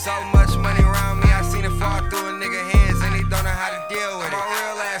 so much money around me, I seen it fall through a nigga hands, and he don't know how to deal with it. I'm a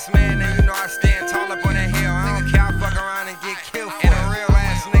real ass man, and you know I stand tall up on that hill. I don't care, I fuck around and get killed for it. And a real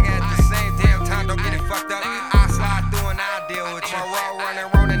ass nigga at the same damn time, don't get it fucked up. I slide through and I deal with you. I'm a roll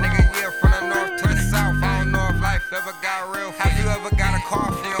running, nigga, yeah, from the north to the south. I don't know if life ever got real for you. Have you ever got a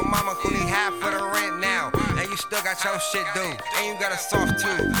call from your mama who need half for the rent now? And you still got your shit due, and you got a soft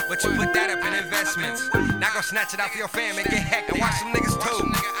tooth, but you put that up in investments. Not gonna snatch it out for your fam and get hacked and watch some niggas too.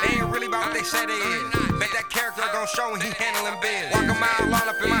 They ain't really about what they say they is. Bet that character gon' show when he handling biz. Walk a mile all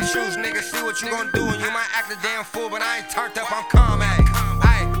up in my shoes, nigga, see what you gon' do. And you might act a damn fool, but I ain't turned up, I'm calm, ayy.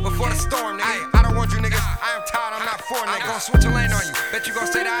 Ayy, before the storm, nigga, I don't want you niggas, I am tired, I'm not for niggas. I'm gon' switch a lane on you, bet you gon'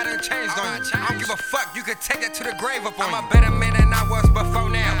 say that I done changed on you. I don't give a fuck, you could take that to the grave up on you. I'm a better man than I was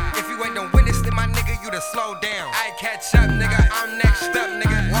before now. If you ain't done witnessed it, my nigga, you done slow down. I catch up, nigga, I'm next up,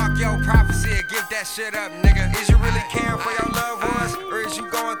 nigga. Walk your prophecy and give that shit up, nigga. Is you really caring for your loved ones, or is you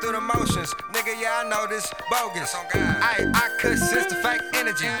going through the motions? Nigga, yeah, I know this bogus. I could sense the fake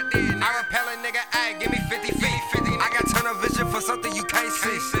energy. I repel a nigga, ayy, give me 50 feet. I got tunnel vision for something you can't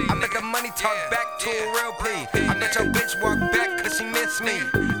see. I bet the money talk back to a real P. I bet your bitch walk back cause she miss me.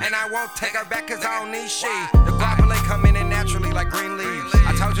 And I won't take her back cause I don't need she. The guapole coming in naturally like green leaves.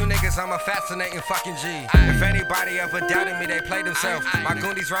 I told you niggas I'm a fascinating fucking G. If anybody ever doubted me, they play themselves. My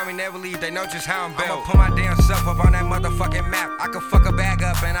goonies round me never leave, they know just how I'm built. I'ma put my damn self up on that motherfucking map. I could fuck a bag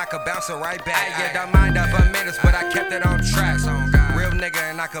up and I could bounce it right back. I get the mind up for minutes, but I kept it on track. Real nigga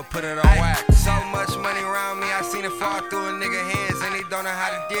and I could put it on wax. So much money around me, I seen it fall through a nigga hands, and he don't know how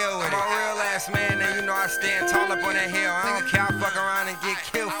to deal with it. I'm a real ass man, and you know I stand tall up on that hill. I don't care, I fuck around and get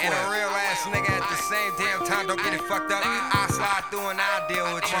killed for it. And a real ass nigga at the same damn time, don't get it fucked up. I slide through and I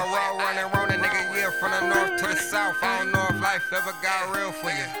deal with you. I'm a roll running, nigga, yeah, from the north to the south. I don't know if life ever got real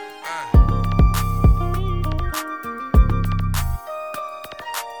for you.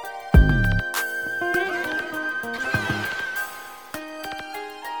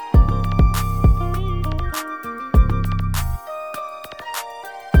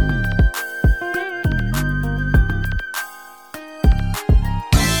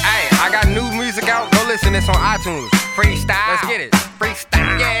 I got new music out, go listen, it's on iTunes. Freestyle, let's get it.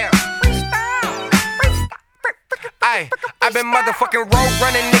 Freestyle, yeah. Ayy, I been motherfucking road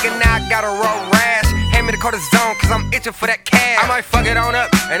running, nigga, now I got a road rash. Hand me the cortisone, cause I'm itching for that cash. I might fuck it on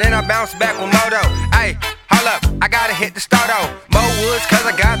up, and then I bounce back with Moto. Ayy, hold up, I gotta hit the start out. Mo woods, cause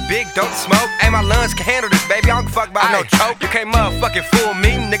I got big dope smoke. Ayy, my lungs can handle this, baby, I don't fuck about no choke. You can't motherfucking fool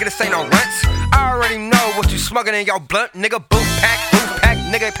me, nigga, this ain't no runts. I already know what you smoking in your blunt, nigga, booth pack,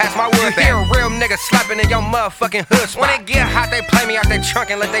 nigga, pass my wood back. You hear a real nigga slapping in your motherfucking hood spot. When it get hot, they play me out their trunk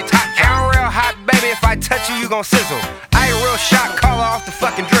and let they top drop. I'm real hot, baby, if I touch you, you gon' sizzle. I ain't real shot caller off the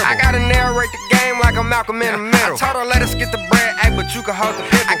fucking dribble. I gotta narrate the game like I'm Malcolm in the middle. I told her let us get the bread, ayy, but you can hold the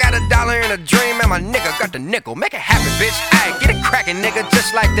pickle. I got $1 in a dream and my nigga got the nickel. Make it happen, bitch, ayy, get it crackin', nigga.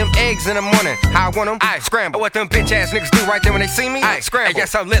 Just like them eggs in the morning, how I want them, ayy, scramble. What them bitch ass niggas do right there when they see me, ayy, scramble.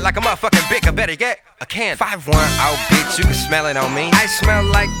 Yes, I'm lit like a motherfucking bick, or better yet, a can. 5-1, oh bitch, you can smell it on me. I smell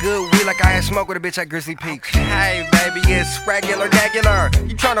like good weed, like I had smoke with a bitch at Grizzly Peak. Hey baby, it's regular.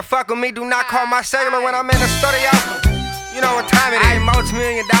 You tryna fuck with me, do not call my cellular when I'm in the studio. You know what time it is. Ayy,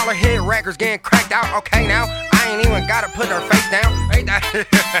 multi-million-dollar hit records getting cracked out. Okay now, I ain't even gotta put her face down.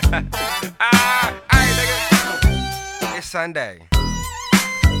 Sunday.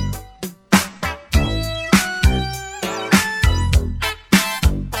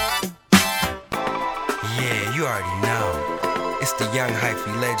 Yeah, you already know. It's the young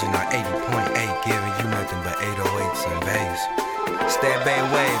hyphy legend on 80.8, giving you nothing but 808s and bass. It's that Bay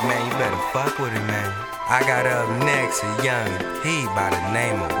Wave, man, you better fuck with it, man. I got up next a young P by the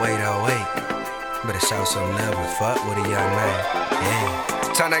name of WADE08. Better show some love and fuck with a young man, yeah.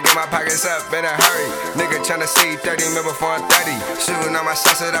 Tryna get my pockets up in a hurry. Nigga tryna see 30 mil before I'm 30. Shooting on my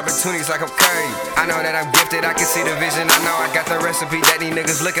shots at opportunities like I'm Curry. I know that I'm gifted, I can see the vision. I know I got the recipe that these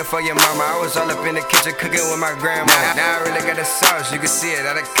niggas looking for your mama. I was all up in the kitchen cooking with my grandma. Now I really got the sauce, you can see it.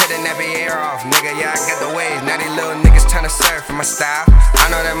 I done cut the nappy hair off, nigga. Yeah, I got the waves. Now these little niggas tryna surf for my style.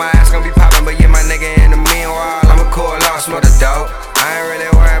 I know that my ass gon' be poppin', but yeah, my nigga in the meanwhile, I'ma cool off, smoke the dope. I ain't really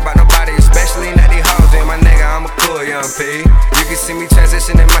worried about nobody, especially not these hoes. And my nigga, I'm a cool young P. You can see me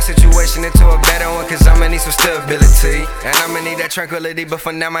transitioning my situation into a better one, cause I'ma need some stability. And I'ma need that tranquility, but for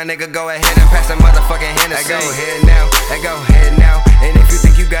now, my nigga, go ahead and pass that motherfucking Hennessy. Go ahead now, go ahead now. And if you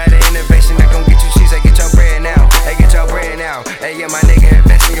think you got an innovation that gon' get you cheese, get your bread now. Get your bread now. Hey, yeah, my nigga,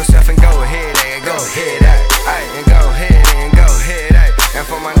 invest in yourself and go ahead, go ahead, and go ahead, and go ahead, And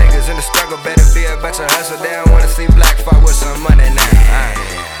for my niggas in the struggle, better be a bunch of hustle. They don't wanna see black fuck with some money now.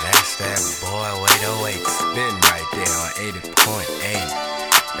 That's that boy WADE08. Been right there on 80.8.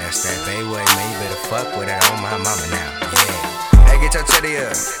 That's that Bay Wave, man. You better fuck with it on my mama now. Yeah. Hey, get your teddy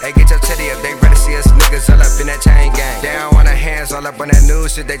up. Hey, get your teddy up. They rather see us niggas all up in that chain gang. They don't want our hands all up on that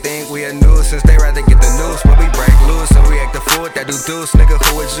news shit. They think we a nuisance. They rather get the news, but we break loose. So we act the fool that do deuce. Nigga,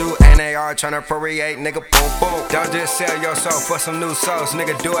 who is you? And they are tryna procreate. Nigga, boom, boom. Don't just sell your soul for some new souls.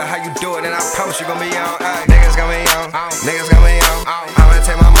 Nigga, do it how you do it, and I promise you gon' be on. Niggas gon' be on. Niggas gon' be on. I'ma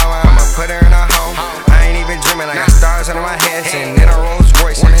take my mama, I'ma put her in a home. I ain't even dreaming. I got stars under my head. Sitting in a Rolls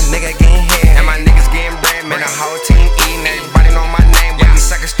Royce, and a nigga getting hit. And my niggas getting bread, man. The whole team eating. Everybody know my name, but these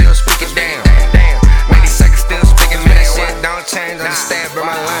suckers still speaking. Damn. Man, these suckers still speaking. Man, that shit don't change. Understand, but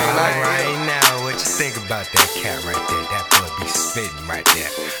my line. Right now, what you think about that cat right there? That boy be spitting right there.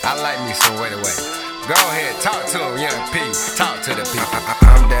 I like me some WADE08. Go ahead, talk to him, young P. Talk to the people.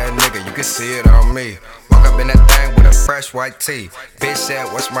 I'm that nigga, you can see it on me. Walk up in that thing with a fresh white tee. Bitch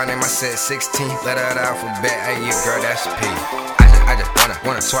said, what's my name? I said 16. Letter of the alphabet, hey, yeah, girl, that's P. I just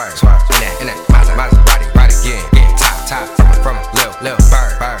wanna swerve. In that Maserati, ride again. Top, from a little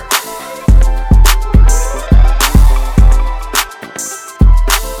bird.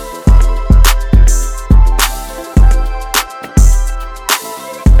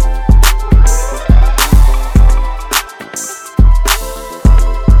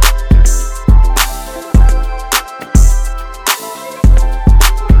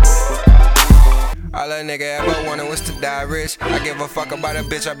 All a nigga ever wanted was to die rich. I give a fuck about a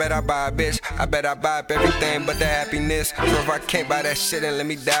bitch, I bet I buy a bitch. I bet I buy up everything but the happiness. So if I can't buy that shit, then let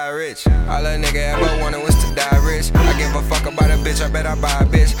me die rich. All a nigga ever wanted was to die rich. I give a fuck about a bitch, I bet I buy a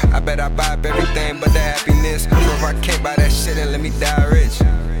bitch. I bet I buy up everything but the happiness. So if I can't buy that shit, then let me die rich.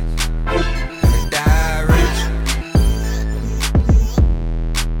 Let me die rich.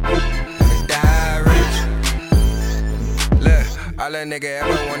 Let me die rich. Look. All that nigga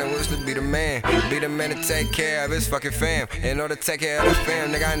ever wanted was to be the man. Be the man to take care of his fucking fam. In order to take care of the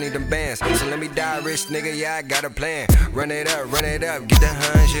fam, nigga, I need them bands. So let me die rich, nigga, yeah, I got a plan. Run it up, get the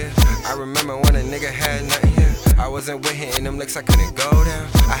hunch, yeah. I remember when a nigga had nothing, yeah. I wasn't with him in them licks, I couldn't go down.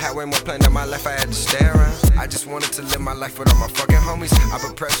 I had way more planned in my life, I had to stay around. I just wanted to live my life with all my fucking homies. I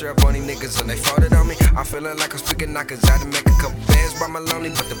put pressure up on these niggas and they folded on me. I'm feeling like I'm speaking knockers. I had to make a couple bands by my lonely,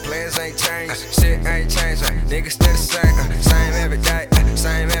 but the plans ain't changed. Shit ain't changed, niggas still the same. Same every day,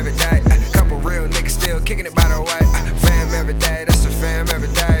 same every day. Couple real niggas still kicking it by the way. Fam every day, that's the fam every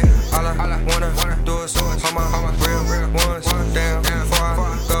day. All I wanna do is hold my real ones down before I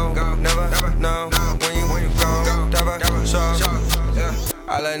go. Never know when you go. Never show.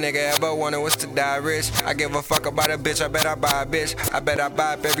 All a nigga ever wanted was to die rich. I give a fuck about a bitch, I bet I buy a bitch. I bet I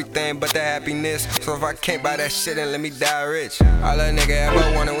buy up everything but the happiness. So if I can't buy that shit, then let me die rich. All a nigga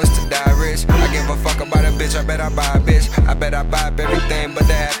ever wanted was to die rich. I give a fuck about a bitch, I bet I buy a bitch. I bet I buy up everything but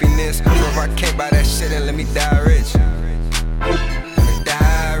the happiness. So if I can't buy that shit, then let me die rich. Let me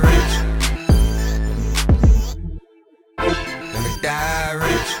die rich. Let me die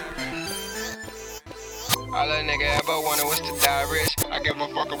rich. All a nigga ever wanted was to die rich. I give a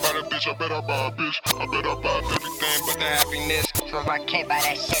fuck about a bitch, I bet I buy a bitch. I bet I buy everything but the happiness. So if I can't buy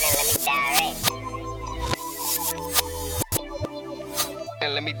that shit, then let me die rich.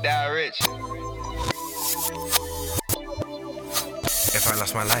 And let me die rich. If I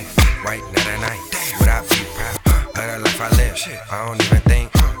lost my life right now that night, would I be proud of the life I live? I don't even think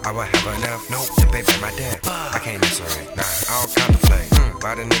I would have enough, to pay back my debt. I can't answer it, I don't contemplate.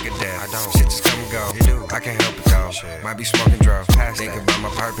 About a nigga death, I don't. Shit just come and go. You do. I can't help it though. Shit. Might be smoking drugs. Think about my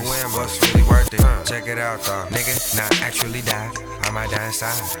purpose. What's really worth it? Check it out though. Nigga, not actually die. I might die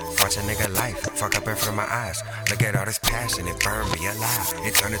inside. Watch a nigga life fuck up in front of my eyes. Look at all this passion, it burned me alive.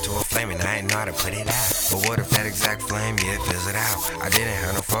 It turned into a flame and I ain't know how to put it out. But what if that exact flame, it fizzled out? I didn't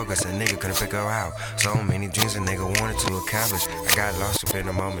have no focus, a nigga couldn't figure out. So many dreams a nigga wanted to accomplish. I got lost up in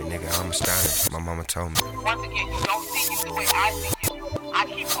the moment, nigga, I'm astonished. My mama told me. Once again, you don't see you the way I see you. I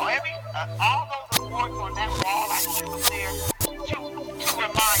keep all those awards on that wall. I keep them there to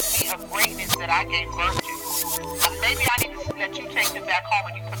remind me of greatness that I gave birth to. Maybe I need to let you take them back home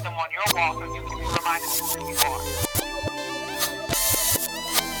and you put them on your wall so you can be reminded of who you are.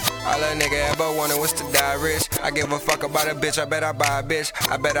 All a nigga ever wanted was to die rich. I give a fuck about a bitch, I bet I buy a bitch.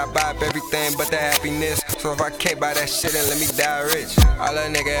 I bet I buy up everything but the happiness. So if I can't buy that shit, then let me die rich. All a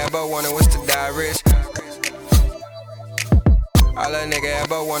nigga ever wanted was to die rich. All a nigga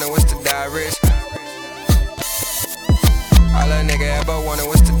ever wanted was to die rich. All a nigga ever wanted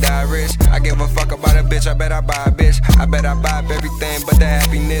was to die rich. I give a fuck about a bitch, I bet I buy a bitch. I bet I buy up everything but the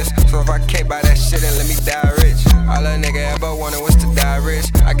happiness. So if I can't buy that shit, then let me die rich. All a nigga ever wanted was to die rich.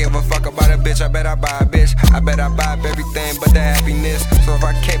 I give a fuck about a bitch, I bet I buy a bitch. I bet I buy up everything but the happiness. So if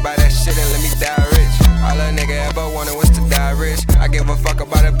I can't buy that shit, then let me die rich. All a nigga ever wanted was to die rich. I give a fuck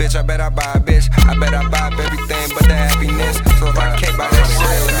about a bitch, I bet I buy a bitch. I bet I buy up everything but the happiness. So if I can't buy that shit,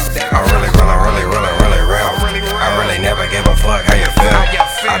 then let me die rich. I'm really real. I really never give a fuck how you feel.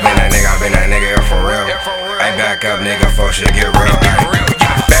 I been that nigga here for real. I back up, nigga, before shit get real.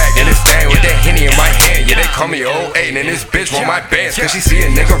 Back in this thing with that Henny in my hand. Yeah, they call me 08 and this bitch want my bands. Cause she see a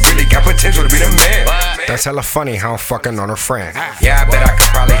nigga really got potential to be the man. That's hella funny how I'm fucking on her friend. Yeah, I bet I could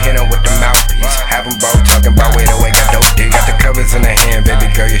probably hit him with the mouthpiece. Have them both talking about WADE08 got dope dick. Got the covers in the hand, baby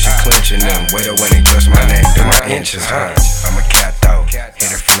girl, you should clenching them. WADE08 when they twist my name, do my inches, huh? I'm a cat though,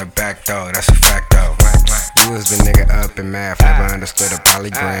 hit it from the back though, that's a fact though. You was the nigga up in math, never understood a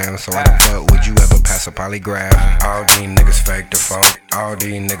polygram. So why the fuck would you ever pass a polygraph? All these niggas fake the phone, all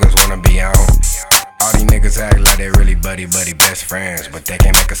these niggas wanna be on. All these niggas act like they really buddy best friends, but they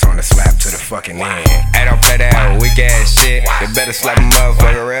can't make us on the slap to the fucking end. Hey, don't play that weak ass shit. You better slap a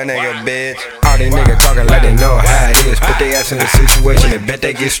motherfucker, real nigga, bitch. All these niggas talking like they know how it is. Put their ass in a situation and bet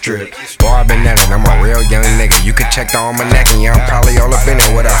they get stripped. Boy, I been at it, I'm a real young nigga. You can check the almanac and yeah, I'm probably all up in it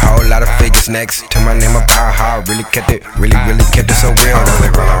with a whole lot of figures next to my name about how I really kept it, really kept it so real. I'm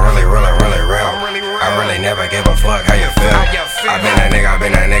really real. I really never give a fuck how you feel. I been that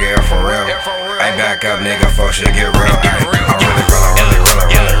nigga here for real. I back up, nigga, before shit get real. I'm really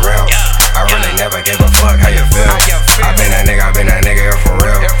real. I really never give a fuck how you feel. I been that nigga here for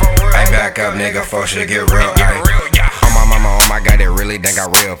real. I back up, nigga, before shit get real. On my mama, oh my god, they really think I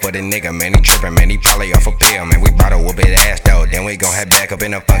real for the nigga, man. He trippin', man. He probably off a pill, man. We bout to whoop his ass though. Then we gon' head back up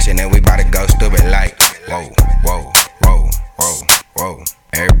in the function, and we bout to go stupid like whoa.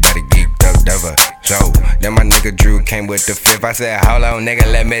 Everybody geeked up, never show. Then my nigga Drew came with the fifth. I said, hold on, nigga,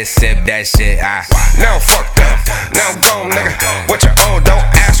 let me sip that shit. Now I'm fucked up, now I'm gone, nigga. What you own, don't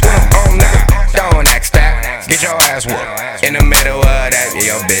ask what I'm on, nigga. Don't ask that, get your ass whooped. In the middle of that,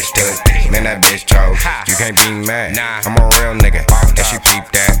 yeah, your bitch took. Man, that bitch chose. You can't be mad, I'm a real nigga. And she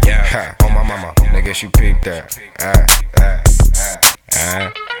peeped that, yeah. On my mama, nigga, she peeped that.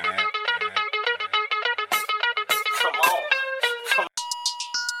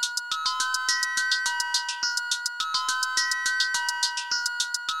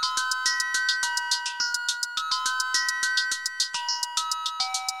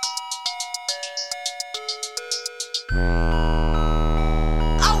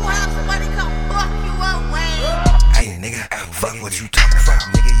 Hey nigga, fuck what you talking about,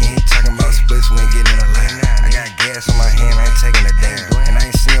 nigga. You ain't talking about splits, we ain't getting in a lane. I got gas on my hand, I ain't taking a damn. And I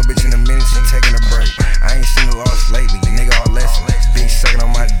ain't seen your bitch in a minute, she taking a break. I ain't seen no loss lately, nigga, all lesson. Bitch sucking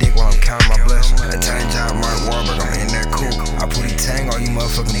on my dick while I'm counting my blessings. Italian job, Mark Wahlberg, I'm hitting that cool. I put a tang on you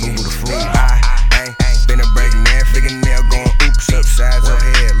motherfucking boo-boo the fool. I ain't been a break now, fingernail going oops, upsides up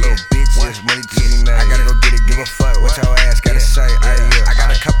head, little bitch, just money to me now. I gotta go get it, give a fuck, what your ass gotta say, I got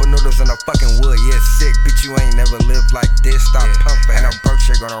a couple noodles in the fucking wood, yeah, sick, bitch, you ain't never lived like this, stop pumping. Ain't no broke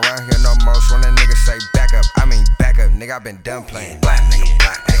shit going around here no more, so when a nigga say back up, I mean back up, nigga, I been done playing. Black, nigga,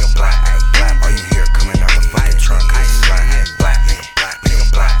 black, nigga, black, black, all you hear coming out the fucking trunk, I ain't black, black, nigga, black, nigga,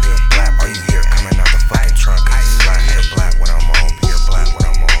 black, black, all you hear coming out the fucking trunk, I ain't black, nigga, black, when I'm on, be a black, when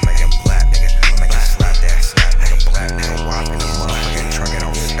I'm on, make it black, nigga, make it slap that slap, nigga, black, nigga, wop in the motherfucking trunk, it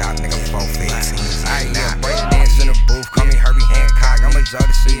don't stop, nigga, 4 feet. I ain't now break dance in the booth, call me Herbie Hancock, I'm a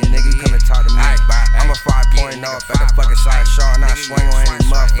Jodeci, nigga, you come and talk to me, I'm a 5.0 at the fucking side show, and I swing on any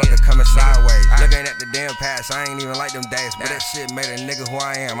motherfucker. shots, I ain't even like them days. But that shit made a nigga who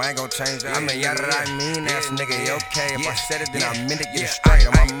I am. I ain't gon' change that. I'm a yada I mean ass nigga, okay. If I said it, then I meant it, get it straight.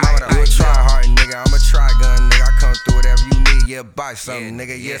 On my mama, you a try hard nigga. I'm a try gun nigga. I come through whatever you need. Yeah, buy something,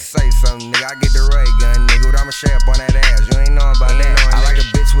 nigga. Yeah, say something, nigga. I get the ray gun, nigga. I'ma share up on that ass. You ain't know about that. I like a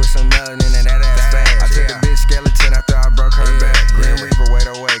bitch with some melanin and that ass fast. I took the bitch skeleton after I broke her back. Green Reaper,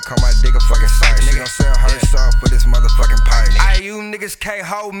 WADE08. Call my dick a fucking sight. Nigga gon' sell her soft for this motherfucking pipe. Aye, you niggas can't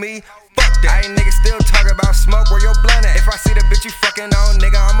hold me. Fuck that. Aye, niggas still talk about smoke. Where your blunt at? If I see the bitch you fucking on,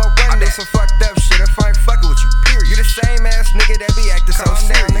 nigga, I'ma run. I do some fucked up shit if I ain't fucking with you. Period. You the same ass nigga that be acting so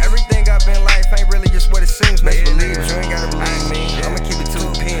serious. Everything up in life ain't really just what it seems. Make believe you ain't gotta believe me. I'ma keep it to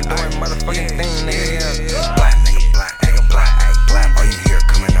a pin, doing motherfucking thing, nigga. Black nigga, black nigga, black, black. All you hear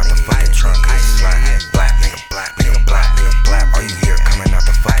coming out the fucking trunk, I slide. Black nigga, black nigga, black nigga, black. All you hear coming out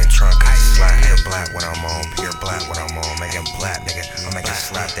the fucking trunk, I slide. Here black when I'm on, pure black when I'm on, making black nigga. I'm making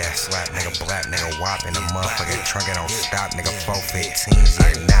slap that slap nigga, black nigga, whop in the motherfucking trunk, it don't stop nigga. 415s,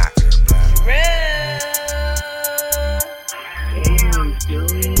 yeah, knock.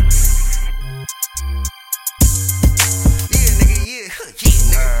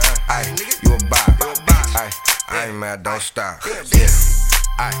 Aye, you a bop. Aye, I ain't mad, don't stop. Yeah,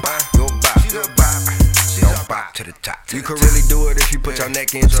 aye, you a bop. Don't bop to the top. You could really do it if you put your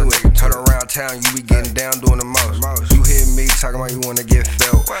neck into it. Turn around town, you be getting down doing the most. You hear me talking about you wanna get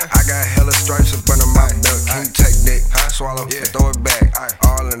felt. I got hella stripes up under my belt. Can you take dick, swallow, and throw it back?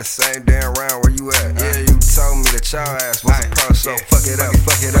 All in the same damn round, where you at? Yeah, you told me that your ass was a pro, so fuck it up,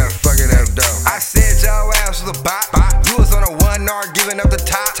 though. I said your ass was a bop. You was on a 1R giving up the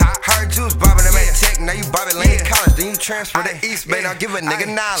top. Heard you was bobbing them at Tech, now you bobbing Lincoln College. Then you transfer to East Bay, now give a nigga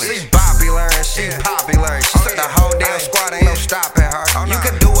knowledge. She popular and she popular. She said the whole damn squad ain't no stopping her. You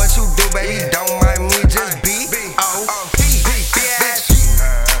can do what you do, baby, don't mind me, just B-O-P, bitch.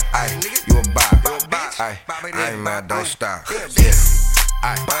 Aye, you a bop. Aye, I ain't mad, don't stop. Yeah,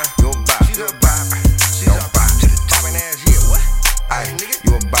 aye, you a bop. Don't bop to the top. Aye,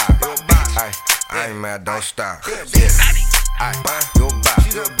 you a bop. Aye, I ain't mad, don't stop. Yeah, aye, you a bop.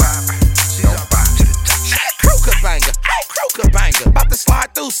 Don't bop to the top. Crew banger, crew banger. About to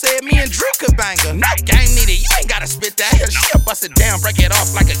slide through, said me and Drew could banger. No gang needed, you ain't gotta spit that. She'll bust it down, break it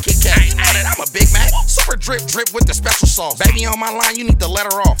off like a Kit Kat. You know that I'm a Big Mac. Super drip with the special sauce. Baby on my line, you need to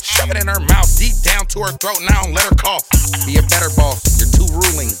let her off. Shove it in her mouth, deep down to her throat, now let her cough. Be a better boss, you're too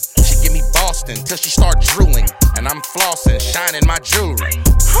ruling. She give me Boston till she start drooling. And I'm flossing, shining my jewelry.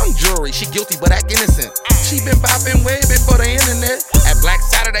 Hung jewelry, she guilty but act innocent. She been bopping way before the internet. At Black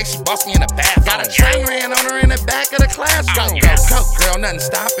Saturday, she bossed me in the bathroom. Got a train ran on her in the back of the classroom. Go, girl, nothing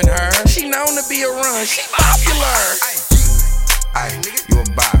stopping her. She known to be a run, she popular. Aye, you a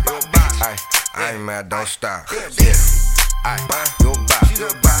bop. Aye, I ain't mad, don't stop. Yeah, aye, you a bop.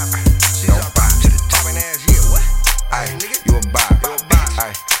 Don't bop to the top. Aye, you a bop.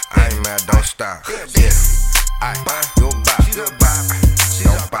 Aye, I ain't mad, don't stop. Yeah, aye, you a bop.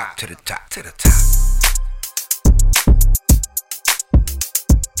 Don't bop to the top.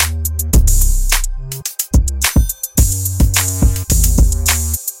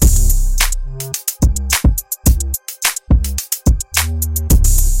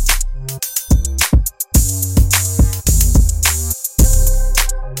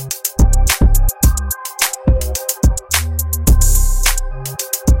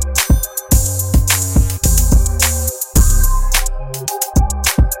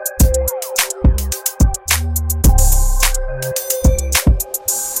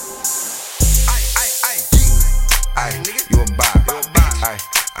 Aye, you a bop. Aye,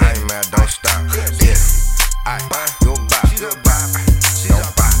 I ain't mad, don't stop. Yeah, aye, you a bop.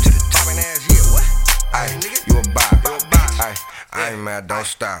 Don't bop to the top. Aye, you a bop. Aye, I ain't mad, don't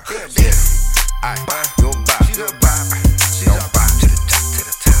stop. Yeah, aye, you a bop. Don't bop to the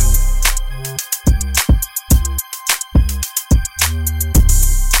top.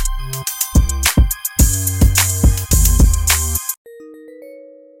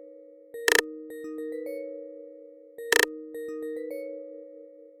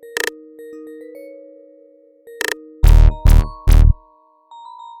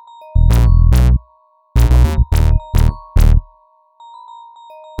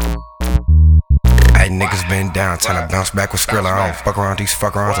 Niggas been down, tryna bounce back with Skrilla. I don't fuck around these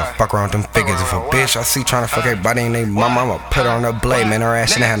fuck arounds, I fuck around them figures. If a bitch I see tryna fuck everybody and they mama, I'ma put her on the blade. Man, her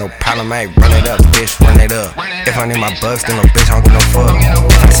ass shouldn't have no problem, I ain't run it up, bitch, run it up. If I need my bucks, then no bitch, I don't give no fuck.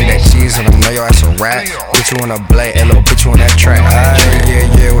 If I see that cheese and I know your ass a rat, bitch, you on a blade, hey, little bitch, you on that track.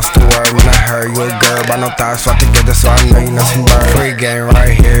 Yeah, what's the word? When I heard you a girl, about no thoughts, swap together, so I know you know some bird. Free game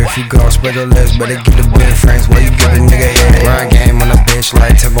right here, if you gon' spread your legs, better get the big frames where you get a nigga head. Run game on a bitch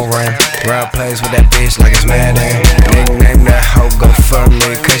like Temple Run. Run plays with that bitch like it's Madden. Nickname that hoe, go fuck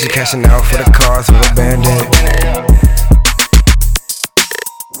me, cause she cashing out for the cars with a bandit.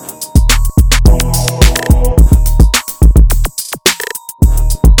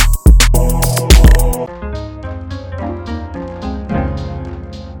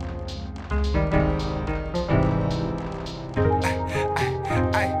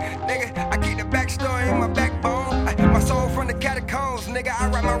 Nigga, I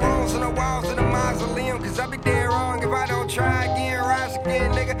write my wrongs on the walls of the mausoleum. Cause I be dead wrong if I don't try again, rise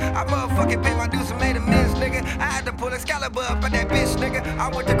again, nigga. I motherfucking pay my dues and made amends, nigga. I had to pull Excalibur up at that bitch, nigga. I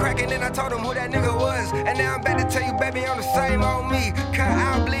went to crack and then I told him who that nigga was. And now I'm back to tell you, baby, I'm the same on me. Cause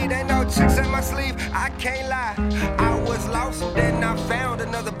I bleed, ain't no tricks in my sleeve. I can't lie, I was lost, then I found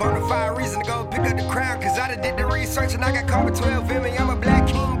another bona fide reason to go pick up the crown. Cause I done did the research and I got caught with 12 in me. I'm a black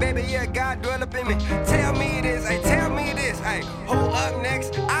king, baby, yeah, God dwell up in me. Tell me this, hey, tell me this, hey, who up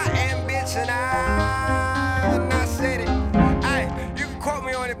next? I am bitch and I said it. Ay, you can quote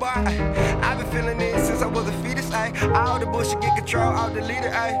me on it, boy. I've been feeling it since I was a fetus. Ay, all the bullshit get control, I'll delete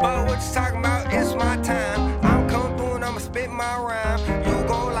it. Ay, but what you talking about? It's my time. I'm coming through and I'ma spit my rhyme. You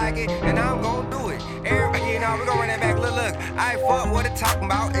gon' like it and I'm gon' do it. Everybody, you know, we gon' run that back. Look, I fuck what it talking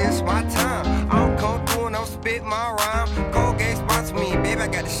about. It's my time. I'm coming through and I'm spit my rhyme. Colgate sponsor me, baby, I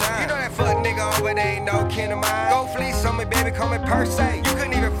got the shine. You know that fuck nigga over there ain't no kin of mine. Go fleece on me, baby, call me per se. You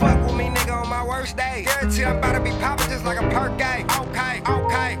couldn't even fuck with me, nigga, on my worst day. Guarantee I'm about to be poppin' just like a perk gay.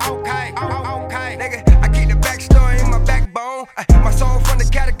 Okay, nigga, I keep the backstory in my backbone. My soul from the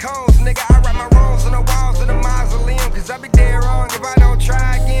catacombs, nigga, I write my wrongs on the walls of the mausoleum. Cause I be dead wrong if I don't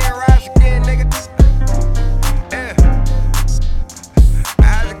try again, rise again, nigga. Yeah.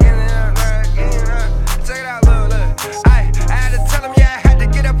 Rise again, rise again, check it out, look. I had to tell him, yeah, I had to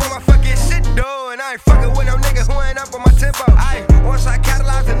get up on my fucking shit, though. And I ain't fucking with no nigga who ain't up on my tempo. Once I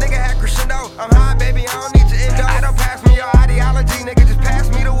catalyze, the nigga had crescendo. I'm high, baby, I don't need your endo. I don't pass me your ideology, nigga, just pass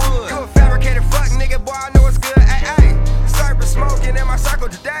me the wood. You a fabricated fuck, nigga, boy, I know it's good. Ay, serpent smoking in my circle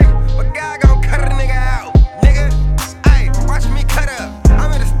today. But God gon' cut a nigga out, nigga. Ay, watch me cut up.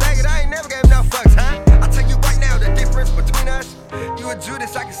 I'm in the stagger, I ain't never gave no fucks, huh? I'll tell you right now the difference between us. You a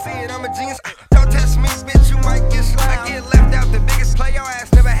Judas, I can see it, I'm a genius. Don't test me, bitch, you might get slapped. I get left out, the biggest play your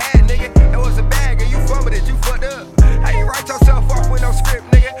ass never had, nigga. It was a bag and you fumbled it, you fucked up. How you write yourself off with no script,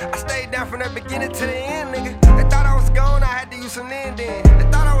 nigga? I stayed down from the beginning to the end, nigga. They thought I was gone, I had to use some then. They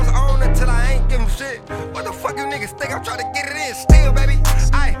thought I was on until I ain't give them shit. What the fuck you niggas think? I'm trying to get it in still, baby.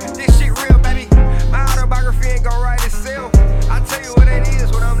 Ay, this shit real, baby. My autobiography ain't gon' write itself. I tell you what it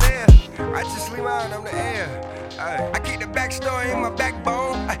is when I'm there. Righteously mine, I'm the heir. I keep the backstory in my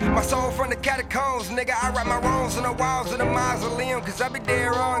backbone. My soul from the catacombs, nigga. I write my wrongs on the walls of the mausoleum. Cause I be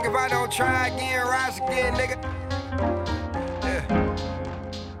dead wrong if I don't try again, rise again, nigga. Yeah.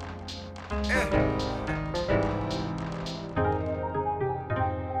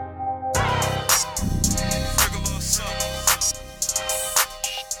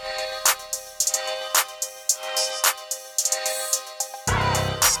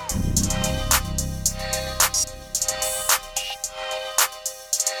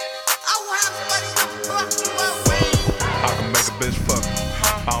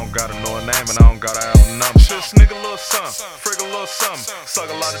 Gotta know her name and I don't gotta have a number. She'll sneak a little something, frig a little something. Suck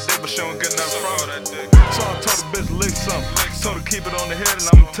a lot of dick, but she don't get nothing from it. So I told the bitch lick something. Told her keep it on the head and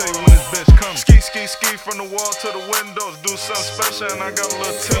I'ma tell you when this bitch comes. Ski, ski, ski from the wall to the windows. Do something special and I got a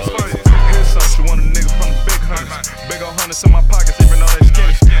little tip for you. Here's something, she want a nigga from the big hunters. Big ol' hundreds in my pockets even though they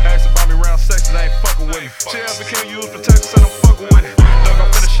skinny. Asked about me round sexes, I ain't fucking with me. She asked me can you use protection, so don't fucking with it. Dug up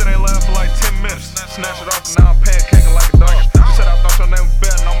in the shit, ain't last for like 10 minutes. Snatch it off and now I'm pancaking like a dog. She said I thought your name was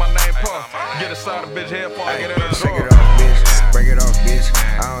better than on my name Paul. Get inside a bitch head before I get in the door. Take it off, bitch. Break it off, bitch.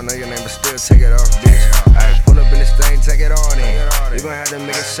 I don't know your name, but still take it off, bitch. Ay, pull up in this thing, take it all then. You gon' have to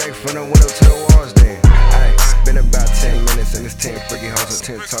make it shake from the window to the walls then. Ay, been about 10 minutes and this 10 freaky hoes with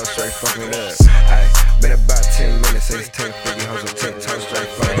 10 toes straight fucking up. Ay, been about 10 minutes and this 10 freaky hoes with 10 toes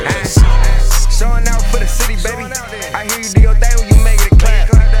straight fucking up. Showing out for the city, baby. I hear you do your thing when you make it a clap.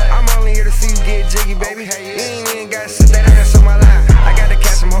 I'm only here to see you get jiggy, baby. You ain't even got shit that I got on my line. I got the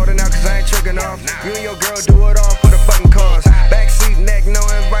cash I'm holding out cause I ain't tricking off. You and your girl do it all for the fucking cause. Backseat neck, no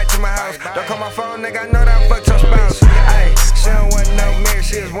invite to my house. Don't call my phone, nigga, I know that I fucked your spouse. Ayy, she don't want no mirror,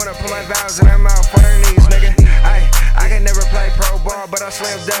 she just wanna put my vows in her mouth on her knees, nigga. Ayy, I can never play pro ball, but I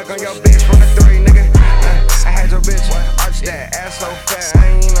slam dunk on your bitch from the 3, nigga. I had your bitch arch that ass so fat, I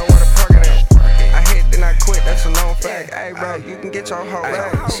ain't even know where to park it at. I hit, then I quit, that's a known fact. Ayy, bro, you can get your whole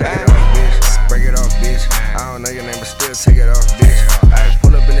back. Break it off, bitch. bitch. I don't know your name, but still take it off, bitch. Ayy,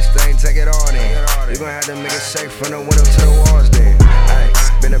 pull up in this thing, take it all in. You gon' have them niggas shake from the window to the walls then.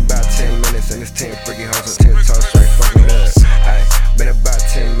 Ayy, been about 10 minutes and it's 10 freaky hoes on 10 toes straight fucking up. Ayy, been about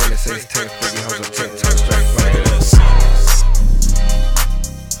 10 minutes and it's 10 freaky hoes on 10 toes straight fucking up.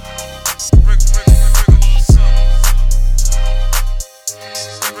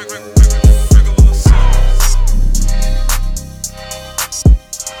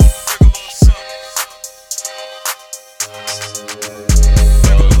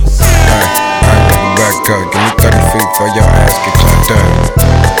 Give me 30 feet for your ass get clapped up.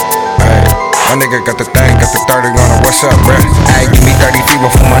 Ayy, my nigga got the thing, got the 30 on it. What's up, bruh? Ayy, give me 30 feet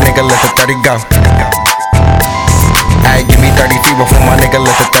before my nigga let the 30 go. Ayy, give me 30 feet before my nigga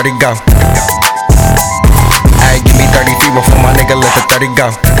let the 30 go. Ayy, give me 30 feet before my nigga let the 30 go.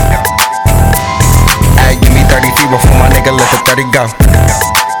 Ayy, give me 30 feet before my nigga let the 30 go.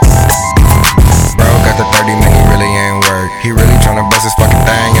 Bro got the 30 man, he really ain't work. He really tryna bust his fucking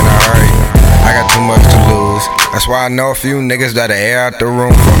thing in a hurry. I got too much to lose. That's why I know a few niggas that'll air out the room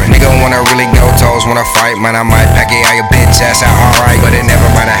for me. Nigga wanna really go toes, wanna fight, man, I might pack it out your bitch ass out alright. But it never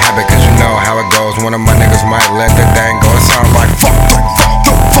might happen, cause you know how it goes. One of my niggas might let the thing go. It sounds like fuck.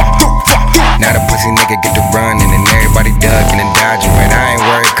 Now the pussy nigga get to running and everybody ducking and dodging. Man, I ain't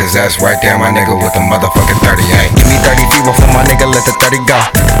worried, cause that's right there, my nigga with the motherfucking 30. Ayy, give me 30 feet before my nigga let the 30 go.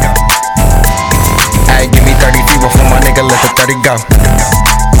 Ayy, give me 30 feet before my nigga let the 30 go.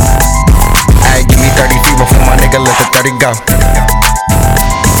 Ayy, give me 30 feet before my nigga let the 30 go.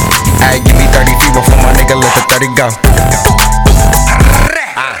 Ayy, give me 30 feet before my nigga let the 30 go.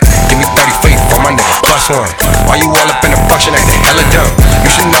 Give me 30 feet for my nigga plus one. Why you all up in the function acting hella dumb?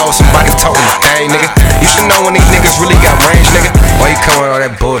 You should know somebody toting the thing, nigga. You should know when these niggas really got range, nigga. Why you coming with all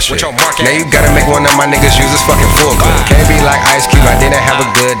that bullshit? Now you gotta make one of my niggas use his fucking full clip. Can't be like Ice Cube, I didn't have a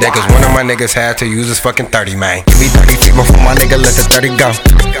good day, cause one of my niggas had to use his fucking 30, man. Give me 30 feet before my nigga let the 30 go.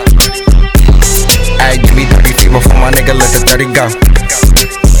 Ayy, give me 30 feet before my nigga let the 30 go.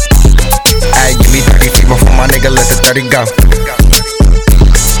 Ayy, give me 30 feet before my nigga let the 30 go.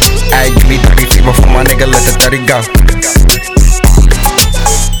 Ayy, give me 30 feet before my nigga let the 30 go.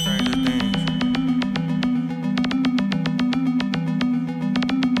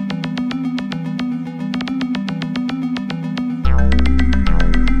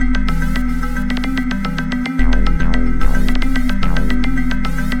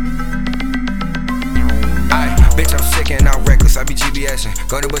 I be GBSing.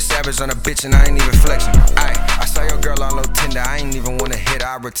 Go to a savage on a bitch and I ain't even flexing. Ayy, I saw your girl on low Tinder. I ain't even wanna hit her,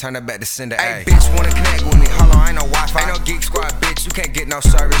 I return her back to sender. Ayy, bitch wanna connect with me. Hold on, I ain't no Wi-Fi. Ain't no Geek Squad, bitch. You can't get no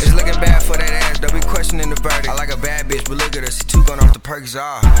service. It's looking bad for that ass. Don't be questioning the verdict. I like a bad bitch, but look at her. She too gone off the perks.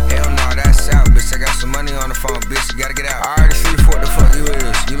 Ah, hell no, that's out, bitch. I got some money on the phone, bitch. You gotta get out. I already see what the fuck you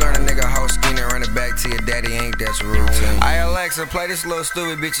is. You learn a nigga hoe skin and run it back to your daddy. Ain't that your routine? I Alexa, play this little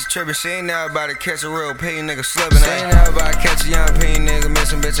stupid bitch is tripping. She ain't never about to catch a real P nigga slipping. She ain't never about to catch a young P nigga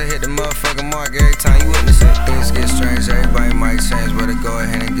missing, bitch. I hit the motherfucking mark every time you witness it. Things get strange, everybody might change, better go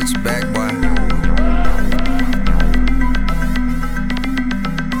ahead and get your back, boy.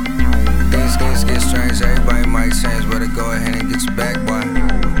 Things get strange, everybody might change, better go ahead and get your back, boy.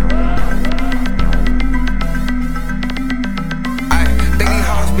 I think these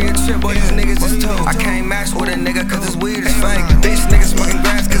hoes be a trip, boy, these niggas is too. I can't match with a nigga cause his weed is fake. These niggas smoking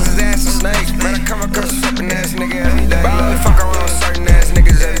grass cause his ass is snake. Man, I come across a certain ass nigga every day. But I only fuck around with certain ass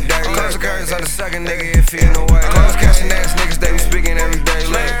niggas every day. Close the curtains on the second nigga if he in the way. Close catching ass niggas, they be speaking every day.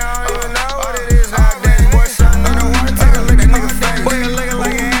 Look, you know what it is nowadays, boy. Something on the water, take a look at nigga face. Boy, you looking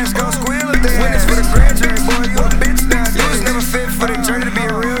like your ass gon' squeal at this. When it's for the grand jury, boy, you a bitch now. You was never fit for the journey to be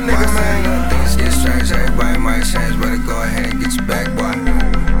a real nigga, man. Things get strange, everybody might change, better go ahead and get your back, boy.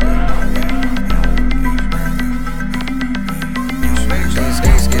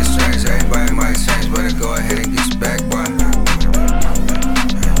 Things get strange, everybody might change, better go ahead and get your back, boy.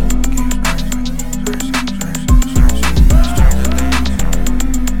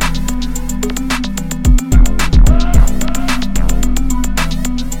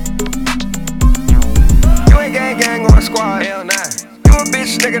 You ain't gang on the squad, hell nah. You a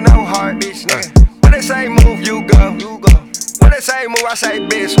bitch nigga, no heart, bitch nigga. When they say move, you go. When they say move, I say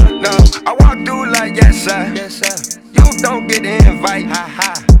bitch, no. I walk through like yes sir. You don't get the invite, ha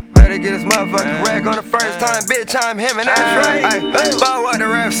ha. Better get this motherfucking rag on the first time, bitch, I'm him and that's right. But what the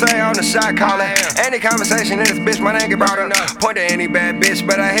ref say on the shot caller. Any conversation in this bitch, my name get brought up. Point to any bad bitch,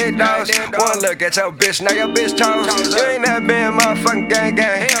 but I hit those. One look at your bitch, now your bitch chose. You ain't never been motherfucking gang.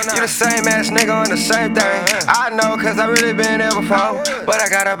 You the same ass nigga on the same thing. I know cause I really been there before. But I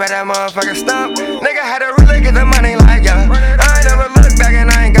got up at that motherfucking stump. Nigga had to really get the money like ya. I ain't never look back and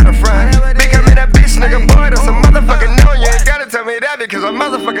I ain't got a front. Becoming a bitch nigga boy, that's a motherfucking no. You ain't gotta tell me that because I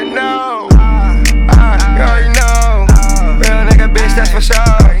motherfucking know. You already know. Real nigga bitch, that's for sure.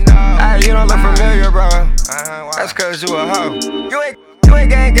 Ay, you don't look familiar, bro. That's cause you a hoe. You ain't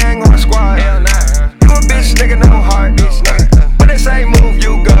gang on the squad. Hell nah. You a bitch, nigga, no heart. When they say move,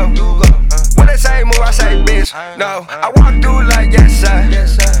 you go. When they say move, I say bitch. No, I walk through like yes sir.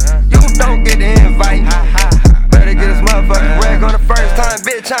 You don't get the invite. Better get this motherfucking rag on the first time,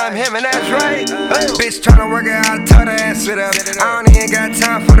 bitch. I'm him and that's right. Bitch tryna work it out, tell her ass sit up. I don't even got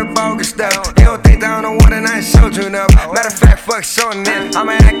time for the bogus stuff. You don't think that I don't know what and I showed you enough. Matter of fact, fuck showing it.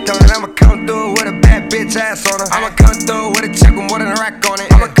 I'ma act on it. I'ma come through with a bad bitch ass on her. I'ma come through with a check with more than a rack on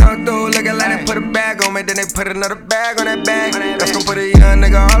it. I'ma come through looking like they put a bag on me, then they put another bag on that bag. That's gon' put a young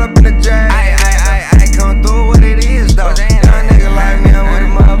nigga all up in the drag. I come through what it is though. Young nigga like me, I'm with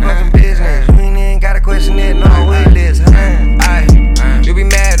a motherfucking business. You ain't even gotta question it, no with this, you be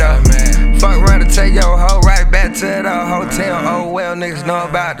mad though. Fuck around and take your hoe right back to the hotel. Oh well, niggas know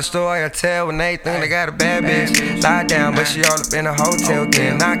about the story I tell when they think they got a bad bitch. Lie down, but she all up in a hotel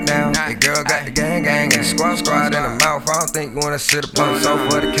getting knocked down. The girl got the gang and squad in the mouth. I don't think you wanna sit up on the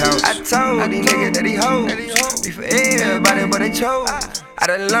sofa or the couch. I told these niggas that he hoes be for everybody but they chose. I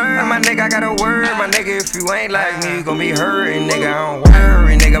done learned, my nigga, I got a word. My nigga, if you ain't like me, you gon' be hurting, nigga. I don't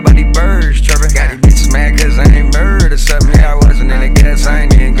worry, nigga, about these birds chirping. Got these bitches mad cause I ain't murdered something. Yeah, I wasn't in the gas, I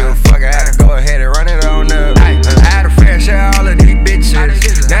ain't even give a fuck. I had to go ahead and run it on up. I had a fair share all of these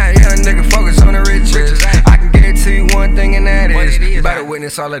bitches. Now young nigga focus on the riches. I can guarantee you one thing and that is you better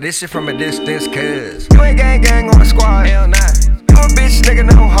witness all of this shit from a distance cause you ain't gang on the squad. Hell nah. You a bitch, nigga,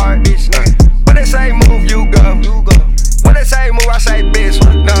 no heart, bitch, nigga. When they say move, you go. When they say move, I say bitch.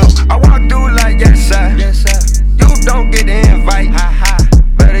 No, I walk through like yes sir. You don't get the invite.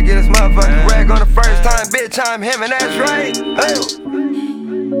 Better get this motherfucking rag on the first time, bitch. I'm him and that's right. Hey.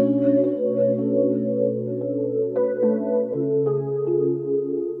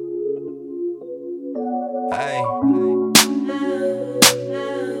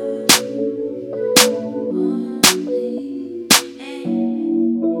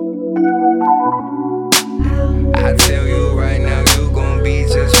 I tell you right now, you gon' be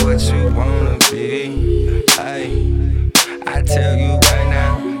just what you wanna be. Ay, I tell you right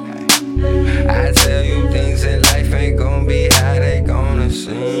now, I tell you things in life ain't gon' be how they gonna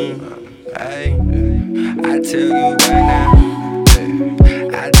seem. Ay, I tell you right now,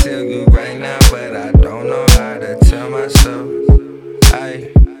 I tell you right now, but I don't know how to tell myself.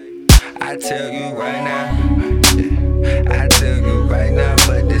 Ay, I tell you right now, I tell you right now,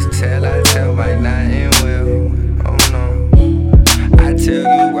 but this tell I tell might not end well. Oh no, I tell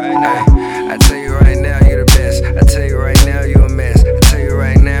you right now, I tell you right now you're the best. I tell you right now you a mess. I tell you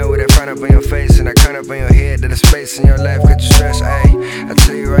right now with that front up on your face and that crown up on your head, that the space in your life got you stressed. Ayy, I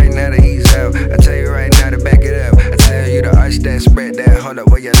tell you right now to ease out. I tell you right now to back it up. I tell you to arch that, spread that, hold up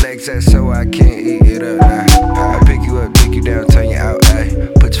where your legs at so I can't eat it up. Nah, I pick you up, take you down, turn you out.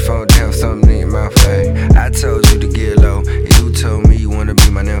 Ayy, put your phone down, something in your mouth. Ayy, I told you to get low, and you told me you wanna be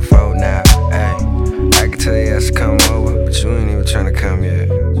my nympho now. Ayy, I can tell you ass to come over, but you ain't even tryna come yet.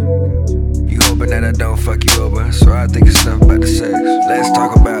 You hoping that I don't fuck you over, so I think it's enough about the sex. Let's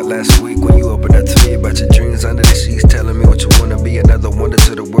talk about last week when you opened up to me about your dreams under the sheets, telling me what you wanna be, another wonder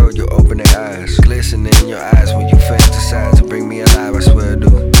to the world. You open their eyes, glistening in your eyes when you fantasize to bring me alive. I swear I do.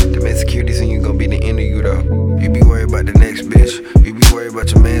 Them insecurities and you gon' be the end of you though. You be worried about the next bitch. You be worried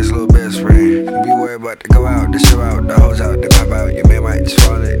about your man's little best friend. You be worried about to go out, to show out, the hoes out, to pop out. Your man might just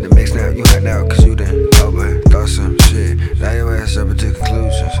fall in the mix now. You hot now cause you done over, thought some shit. Now your ass up to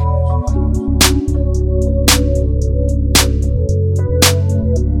conclusions.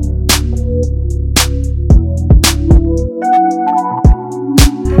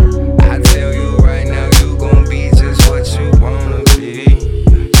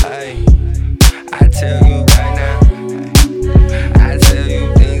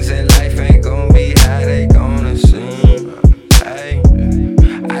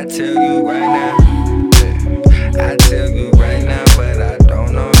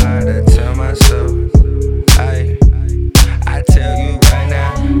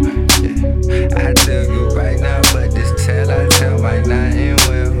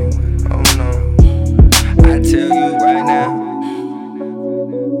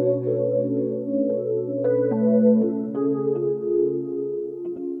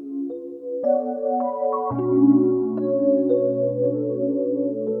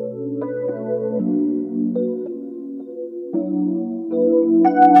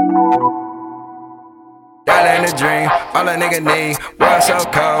 a nigga need. World so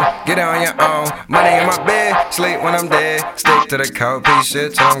cold, get it on your own. Money in my bed, sleep when I'm dead. Stick to the code, piece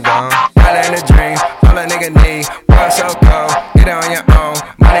shit till I'm gone. All in a dream, all a nigga need. World so cold, get it on your own.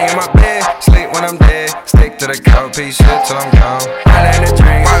 Money in my bed, sleep when I'm dead. Stick to the code, piece shit till I'm gone. All in a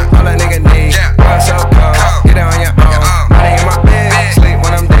dream, all a nigga need. World so cold, get it on your own. Money in my bed, sleep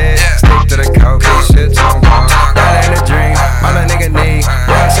when I'm dead. Stick to the code, piece shit till I'm gone. All in a dream, all a nigga need.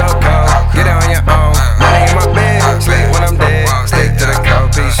 World so cold, get it on your own. Money in my bed, sleep when I'm dead. Stick to the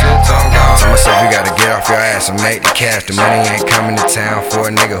code, piece shit till I'm gone. Tell myself you gotta get off your ass and make the cash. The money ain't coming to town for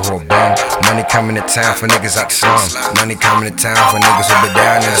a nigga who a bum. Money coming to town for niggas out the slum. Money coming to town for niggas who been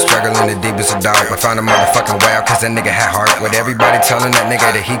down and struggling the deepest of dark. I found a motherfucking wow, cause that nigga had heart. With everybody telling that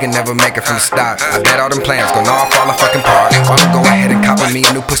nigga that he can never make it from the start. I bet all them plans gon' all fall fucking apart. I'ma go ahead and cop me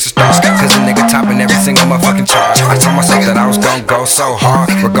a new push to start. Cause a nigga topping every single motherfucking chart. I told myself that I was gon' go so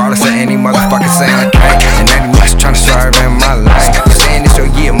hard, regardless of any motherfucker saying I can't. And any niggas tryna swerve in my life. You saying this your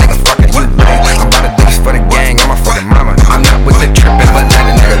year, motherfucker, you right. I'm about to do this for the gang, I'm my fucking mama. I'm not with the trippin', but let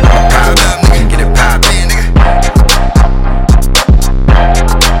a nigga go pop up. Get it poppin', nigga.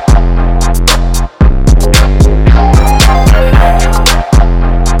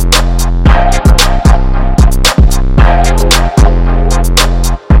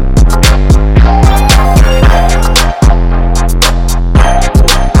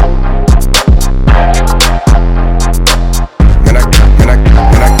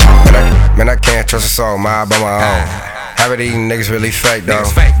 Trust a soul, my by my own. Half of these niggas really fake though.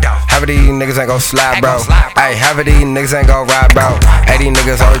 Half of these niggas ain't gon' slide, bro. Ayy, half of these niggas ain't gon' ride, bro. Hey, these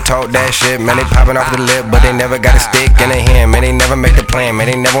niggas already told that shit. Man, they poppin' off the lip, but they never got a stick in their hand. Man, they never make the plan. Man,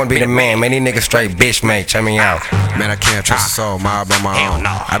 they never wanna be the man. Man, these niggas straight bitch, man. Check me out. Man, I can't trust a soul, my by my own.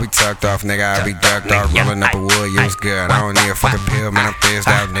 I be tucked off, nigga. I be ducked off, rollin' up a wood. You was good. I don't need a fucking pill, man. I'm fizzed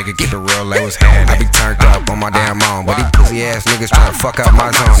out, nigga. Keep it real, like what's hand. I be turned up on my damn own, but these pussy ass niggas tryna fuck up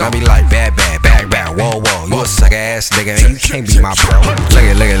my zone. I be like bad, whoa, whoa. You a sucker ass nigga, and you can't be my bro.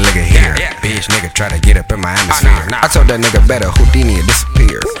 Look at here, bitch nigga try to get up in my atmosphere. I told that nigga better Houdini and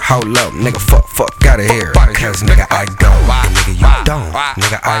disappear. Hold up, nigga, fuck outta here. Cause nigga I go, and nigga you don't.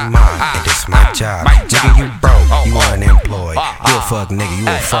 Nigga I mine, and this my job. Nigga you broke, you unemployed. You a fuck nigga, you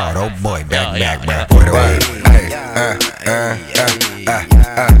a fraud. Oh boy, back, boy the way.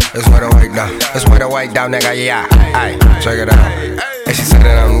 It's WADE08 though. It's WADE08 though, nigga, yeah. Ay, check it out. And she said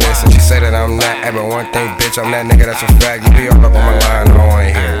that I'm this, and she said that I'm that. Hey, but one thing, bitch, I'm that nigga, that's a fact. You be all up on my line, I don't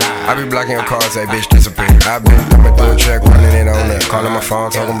wanna hear. I be blocking your calls, say bitch disappear. I been thumbing through a check, running it on that. Calling my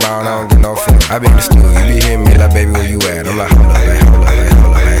phone, talking about I don't get no feel. I be in the studio, you be hitting me like, baby, where you at? I'm like, hold up.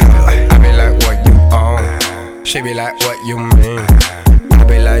 I be like, what you on? She be like, what you mean? I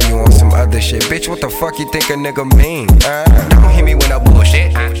be like, you on some other shit. Bitch, what the fuck you think a nigga mean? Don't hit me with no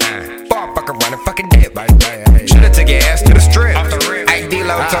bullshit. Bar fucking running, fucking dead. Shoulda took your ass to the strip. Hey,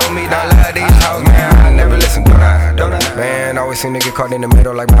 D-Lo told me don't love these hoes, man. I never listen, don't I? Man, always seem to get caught in the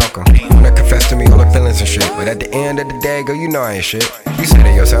middle like Malcolm. Wanna confess to me all the feelings and shit, but at the end of the day, girl, you know I ain't shit. You said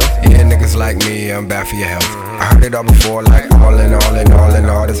it yourself. Yeah, niggas like me, I'm bad for your health. I heard it all before, like all in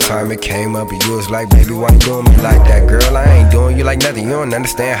all the time it came up, and you was like, baby, why you doing me like that? Girl, I ain't doing you like nothing. You don't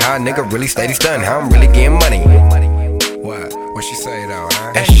understand how a nigga really steady stunned, how I'm really getting money. What she say though,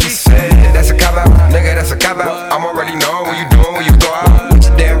 huh? And she said, that's a cop out, nigga, that's a cop out. I'm already knowing what you doing when you go out with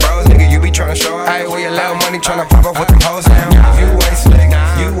your damn bros, nigga, you be tryna show out. Hey, where your little money tryna pop off with them hoes now? You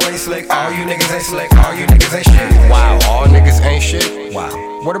ain't slick, all you niggas ain't slick, all you niggas ain't shit. Wow, all niggas ain't shit? Wow,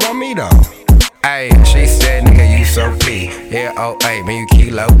 what about me though? Ayy, she said, nigga, you so P. Yeah, oh, ayy, man, you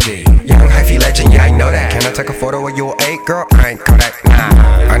kilo G. Young hyphy legend, yeah, I know that. Can I take a photo of you 8, girl? I ain't Kodak,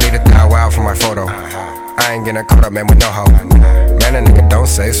 nah. I need a thou out for my photo. I ain't getting caught up, man, with no hoe. Man, a nigga don't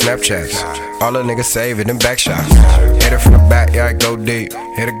save Snapchats. All the niggas save it in back shots. Hit it from the back, yeah, I go deep.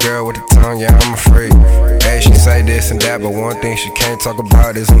 Hit a girl with the tongue, yeah, I'm a freak. Hey, she say this and that, but one thing she can't talk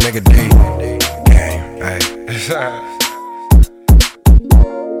about is a nigga D. Game, ayy.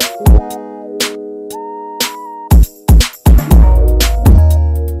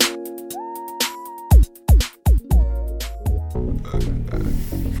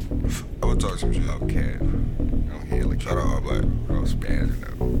 I would talk some shit. Okay. I'm here like shut up, but I'm spazzing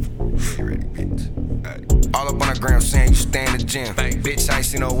up. You ready, bitch? All up on the ground saying you stay in the gym. Bitch, I ain't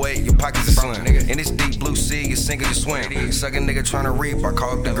see no weight, your pockets are slim. In this deep blue sea, you sink or you swim. Suck a nigga tryna reap, I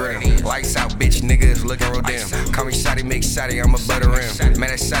call up the grim. Lights out, bitch, nigga, it's looking real dim. Call me Shotty, make Shotty, I'm a butter rim. Man,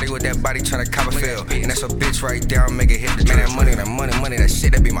 that Shotty with that body tryna cop a feel. And that's a bitch right there, I'll make it hit the man, that money, that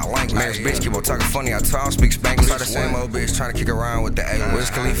shit, that be my language. Man, this bitch keep on talking funny, I told her I don't speak Spanglish. Saw the same old bitch trying to kick around with the A.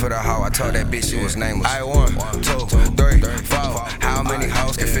 Wiz Khalifa the hoe, I told that bitch she was nameless. I 1, 2, 3, 4. How many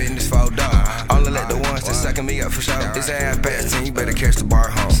hoes can fit in this 4 dog? Only let the ones that sucking me up for sure. It's a half past 10, you better catch the bar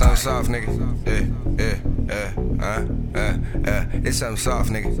home. Something soft, nigga. It's something soft,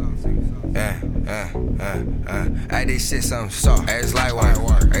 nigga. Hey, this shit something soft. Hey, it's light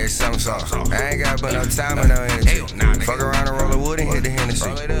work. Hey, it's something soft. I ain't got but no time and no energy. Fuck around and roll a wood and hit the Hennessy.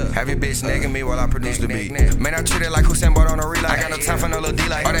 Have your bitch nagging me while I produce the beat. Man, I treat it like Usain Bolt on a relay. I got no time for no little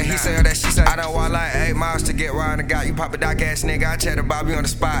D-like. All that he say or that she say. I don't want like 8 miles to get riding the guy. You pop a doc ass nigga, I chat about me on the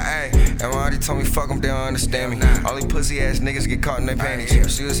spot. Ayy, and already told me fuck them, they don't understand me. All these pussy ass niggas get caught in their panties.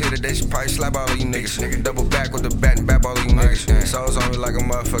 If she was here today, she probably slap all of you niggas. Double back with the bat and bap all of you niggas. Souls on me like a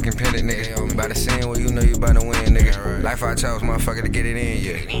motherfucking pendant, nigga. By the scene where you know you about to win, nigga. Life I chose, motherfucker, to get it in,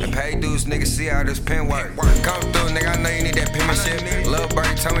 yeah. And pay dudes, nigga, see how this pen work. Come through, nigga, I know you need that penmanship. Lil'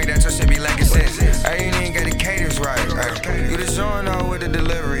 Birdie told me that your shit be lacking sense. Hey, you ain't got the cadence right. You just showing off with the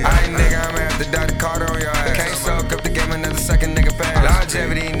delivery. I ain't nigga, I'ma have to die the Carter on your ass. Can't soak up the game another second, nigga, pass.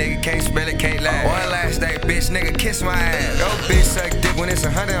 Longevity, nigga, can't spell it, can't last. One last day, bitch, nigga, kiss my ass. Yo, bitch, suck dick when it's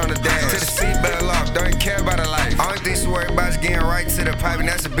 100 on the dash. To the seatbelt off, don't care about her life. Only thing she worry about is getting right to the pipe, and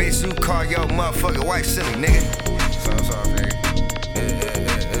that's a bitch you call your motherfucking wife silly, nigga. Sounds off, nigga.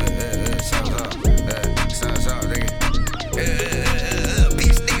 Sounds off. Sounds off, nigga.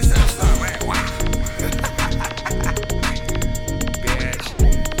 Bitch, nigga, sounds off, man. Wow. Bitch.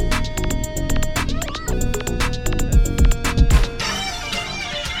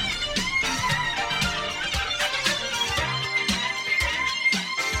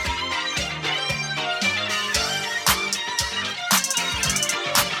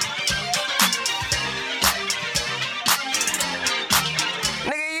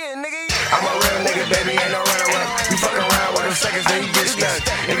 I'm a real nigga, baby, ain't no runaway. You fuck around with them seconds, then you get stuck.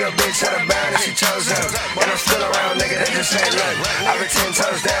 Nigga, bitch had a bound and she chose up. And I'm still around, nigga, that just ain't luck. I've been 10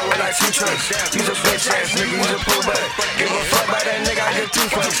 toes down with like 2 trucks. Use a bitch ass nigga, use a pool butt. Give a fuck by that nigga, I give 2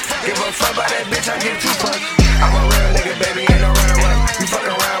 fucks. Give a fuck by that bitch, I give 2 fucks. I'm a real nigga, baby, ain't no runaway. You fuck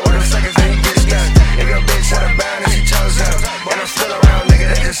around with them seconds, then you get stuck. Nigga, bitch had a bound and she chose up. And I'm still around,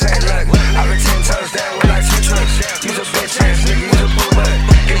 nigga, that just ain't luck. I've been 10 toes down with like 2 trucks. Use a bitch ass nigga, use a pool butt.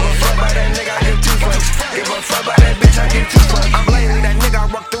 Give a fuck by that nigga, I give 2 fucks. Give a fuck by that bitch, I give 2 fucks. I'm blatantly that nigga, I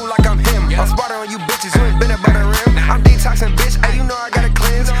walk through like I'm him. I'm smarter on you bitches, you ain't been about the rim. I'm detoxing, bitch, hey, you know I gotta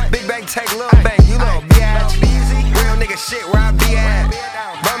cleanse. Big bang, take little bang, you little bitch. Real nigga shit, where I be at.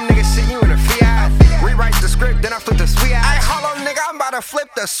 Bum nigga shit, you in a Fiat. Rewrite the script, then I flip the sweet ass. Hey, hold on, nigga, I'm about to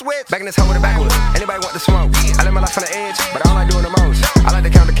flip the switch. Back in this hoe with a backwood. Anybody want the smoke? I live my life on the edge, but I don't like doing the most. I like to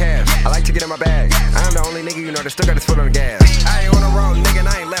count the cash, I like to get in my bag. I'm the only nigga you know that still got his foot on the gas. I ain't on the road, nigga, and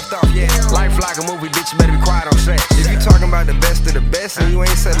I ain't left off yet. Life like a movie, bitch, you better be quiet on set. If you talking about the best of the best and you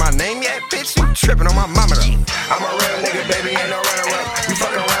ain't said my name yet, bitch, you tripping on my mama though. I'm a real nigga, baby, ain't no runner-up. You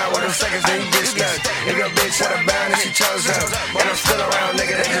fuck around with them seconds, then you get stuck. Nigga, bitch, had a bound and she chose up. And I'm still around,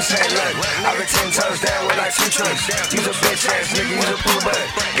 nigga, that just ain't luck. I've been 10 toes down with like 2 trucks. Use a bitch ass nigga, use a pool butt.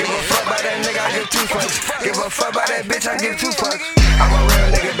 Give a fuck by that nigga, I give 2 fucks. Give a fuck by that bitch, I give 2 fucks. I'm a real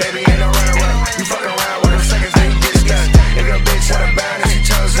nigga, baby, ain't no runner-up. You fuck around with them seconds, then you get stuck. Nigga, bitch, had a bound and she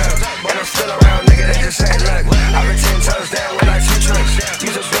chose up. And I'm still around, nigga, that just ain't luck. I've been 10 toes down with like 2 trucks.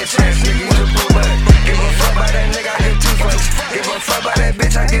 Use a bitch ass nigga, use a pool butt. Give a fuck by that nigga, I give 2 fucks. Give a fuck by that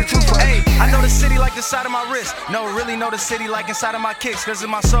bitch, I give 2 fucks. Hey, I know the city like the side of my wrist. No, really know the city like inside of my kicks, cause of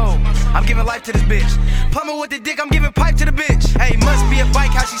my soul. I'm giving life to this bitch. Plumbing with the dick, I'm giving pipe to the bitch. Hey, must be a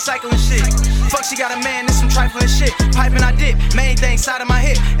bike, how she cycling shit. Fuck, she got a man, this some trifling shit. Piping I dip, main thing side of my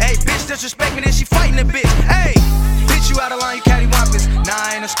hip. Hey, bitch, disrespect me, then she fighting a bitch. Hey, bitch, you out of line, you cattywampus. Nah,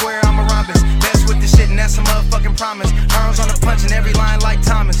 I ain't a square, I'm a rhombus. Best with the shit, and that's a motherfucking promise. Arms on the punch and every line like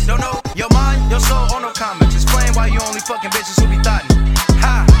Thomas. Don't know your mind, your soul, or no comments. Explain why you only fucking bitches who be thottin'.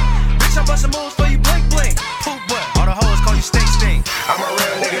 Ha, bitch, I'm bustin' moves for you, blink, blink. Poop butt, all the hoes call you stink, stink. I'm a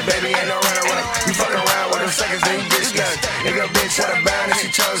real nigga, baby, ain't no runner-up. You fuck around with them seconds, then you get stuck. Nigga, bitch, had a bound and she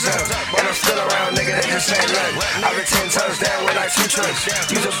chose up. And I'm still around, nigga, that just ain't luck. I've been 10 toes down with like 2 trucks.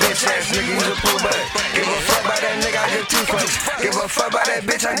 Use a bitch ass nigga, use a pool butt. Give a fuck by that nigga, I give 2 fucks. Give a fuck by that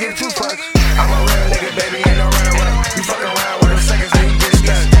bitch, I give 2 fucks. I'm a real nigga, baby, ain't no runner-up. You fuck around with them seconds, then you get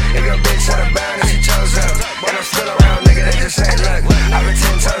stuck. Nigga, bitch, had a bound and she chose up. And I'm still around, nigga, that just ain't luck. I've been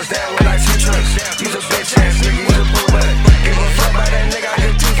 10 toes down with like 2 trucks. Use a bitch ass nigga, use a pool butt. Give a fuck by that nigga, I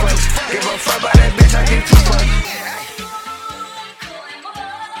give 2 fucks. Give a fuck by that bitch, I give 2 fucks.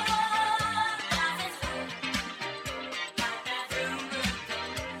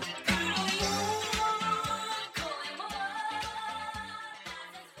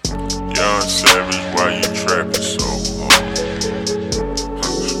 Young Savage, why you trapping so hard?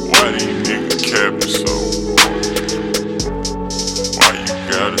 Why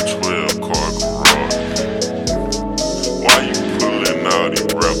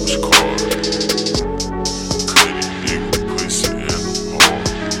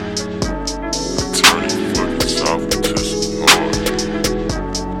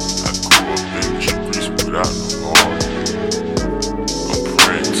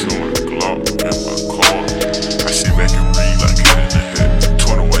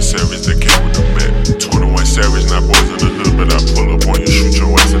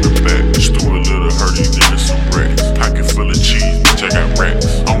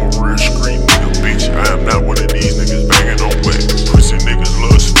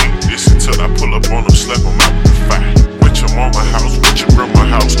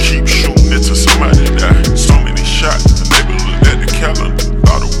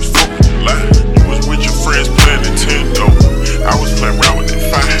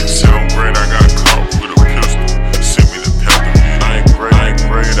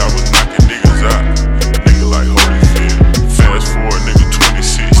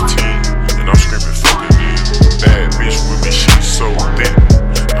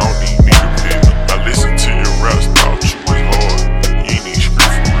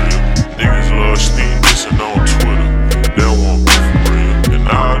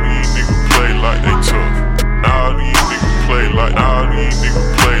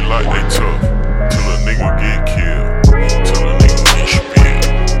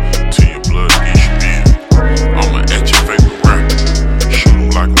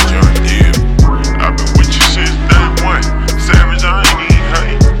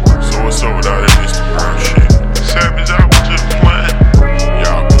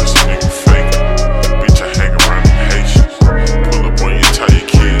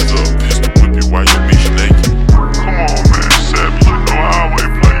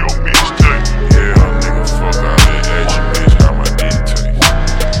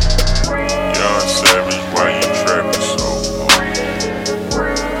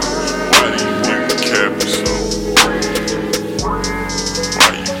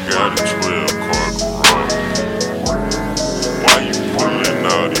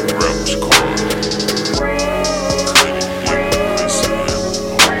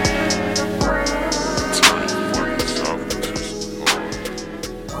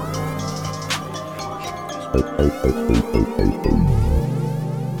I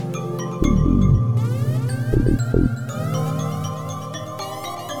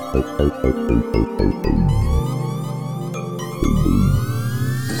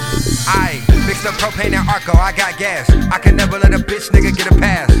mixed up propane and Arco, I got gas. I can never let a bitch nigga get a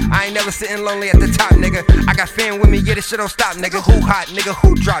pass. I ain't never sitting lonely at the top, nigga. I got fan with me, yeah, this shit don't stop, nigga. Who hot, nigga,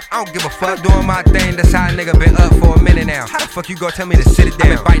 who dropped? I don't give a fuck. Doing my thing, that's how a nigga been up for a minute now. How the fuck you gon' tell me to sit it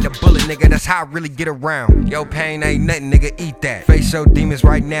down? I been biting a bullet, nigga, that's how I really get around. Yo, pain ain't nothing, nigga, eat that. Face your demons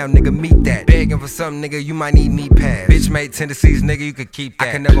right now, nigga, meet that. Begging for something, nigga, you might need knee pads. Bitch made tendencies, nigga, you could keep that.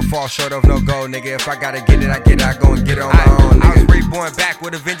 I can never fall short of no goal, nigga. If I gotta get it, I get it, I go and get it on my own, nigga. I was reborn back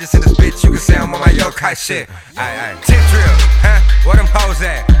with a vengeance in this bitch, you can say I'm on my yokai shit. Aye. Tip drill, huh? Where them hoes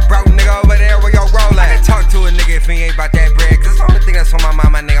at? Broke nigga over there where your roll at. Talk to a nigga if he ain't about that bread. Cause the only thing that's on my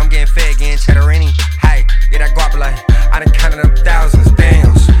mind, my nigga, I'm getting fed, getting cheddarini. Hey, yeah, that guap like, I done counted up thousands,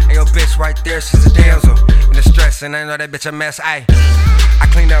 dams. And your bitch right there, she's a damsel. In the stress, and I know that bitch a mess, I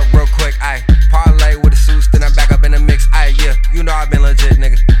clean up real quick, parlay with the suits, then I back up in the mix, yeah, you know I been legit,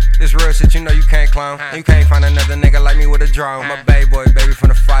 nigga. This real shit, you know you can't clown. And you can't find another nigga like me with a drone. I'm a bay boy, baby, from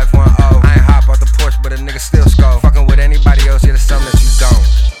the 510. I ain't hop off the porch, but a nigga still skull. Fucking with anybody else, yeah, there's something that you don't.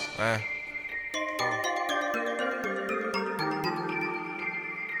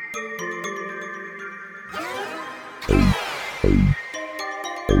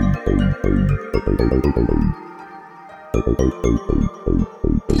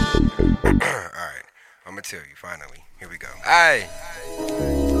 Alright, I'ma tell you finally. Here we go. Hey,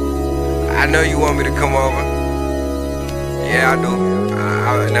 I know you want me to come over. Yeah, I do.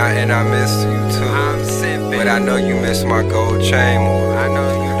 And I miss you too. I'm sipping. But I know you miss my gold chain more. I know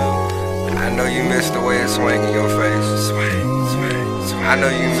you do. I know you miss the way it swing in your face. Swing. I know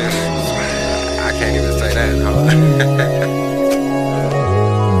you miss. I can't even say that.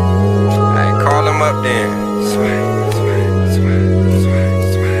 Hey, call him up then. Swing.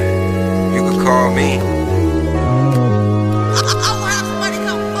 You could call me.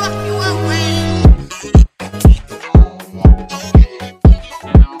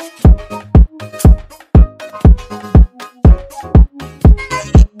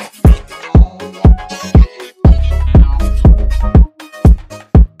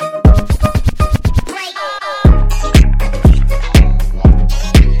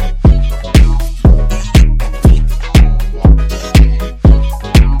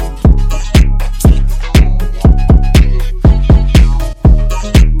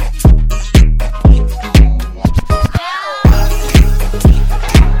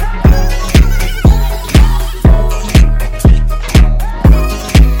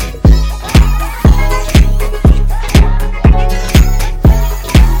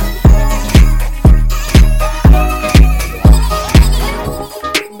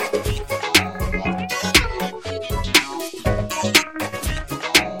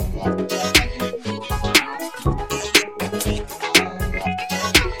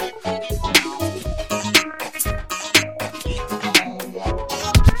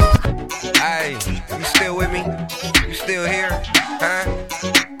 You still with me? You still here? Huh?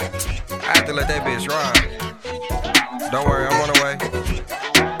 I have to let that bitch ride. Don't worry, I'm on the way.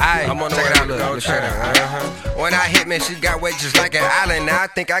 I'm on the way. Check it out, check it out. When I hit, man, she got weight just like an island. Now I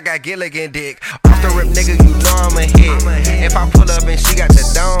think I got Gilligan dick. Off the rip, nigga, you know I'm a hit. If I pull up and she got the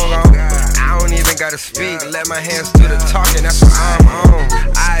dome on, I don't even gotta speak. Let my hands do the talking, that's what I'm on.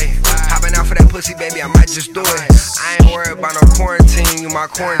 Hopping out for that pussy, baby, I might just do it. I ain't worried about no quarantine, you my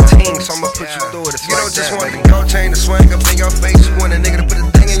quarantine, so I'ma put you through it. You don't just want the gold chain to swing up in your face, you want a nigga to put a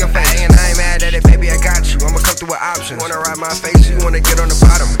thing in your face. And I ain't mad at it, baby, I got you. I'ma come through with options. Wanna ride my face, you wanna get on the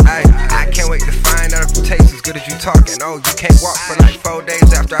bottom. I can't wait to find out if you taste as good as you talking. Oh, you can't walk for like 4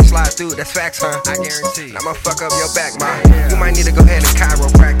 days after I slide through. That's facts, huh? I guarantee. I'ma fuck up your back, ma. You might need to go ahead and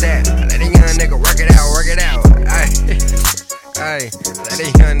chiropract that. Let a young nigga work it out, work it out. Hey, let a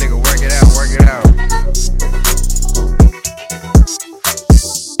young nigga work it out, work it out.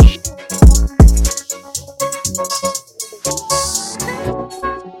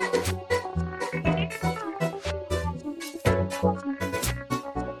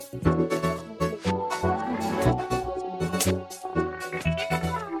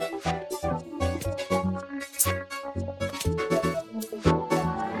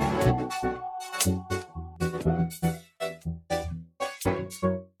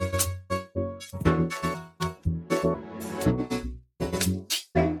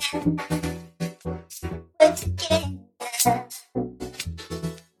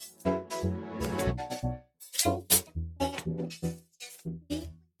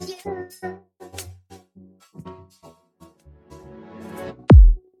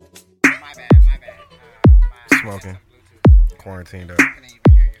 smoking. Quarantined up.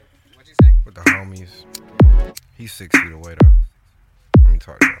 With the homies. He's 6 feet away though. Let me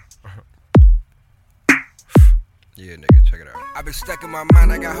talk to him. Yeah, nigga, check it out. I've been stuck in my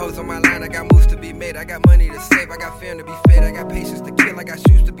mind, I got hoes on my line, I got moves to be made, I got money to save, I got fam to be fed, I got patience to kill, I got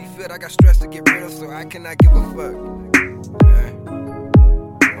shoes to be filled, I got stress to get rid of, so I cannot give a fuck. Hey. One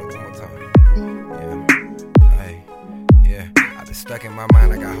more time. Yeah. Hey. Yeah. I've been stuck in my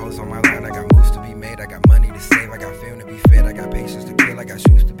mind, I got hoes on my line, I got moves to be made, I got money to save, I got fam to be fed, I got patience to kill, I got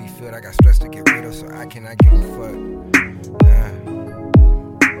shoes to be filled, I got stress to get rid of, so I cannot give a fuck.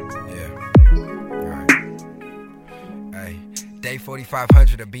 Day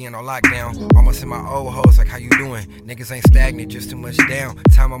 4500 of being on lockdown. Almost in my old hoes, like how you doing? Niggas ain't stagnant, just too much down.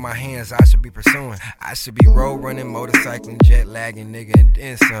 Time on my hands, I should be pursuing. I should be road running, motorcycling, jet lagging, nigga, and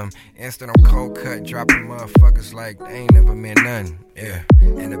then some. Instant on cold cut, dropping motherfuckers like they ain't never meant none. Yeah,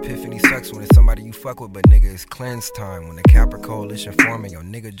 and epiphany sucks when it's somebody you fuck with, but nigga, it's cleanse time. When the Capra Coalition forming, your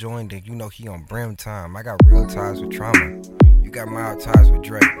nigga joined, then you know he on brim time. I got real ties with trauma. You got mild ties with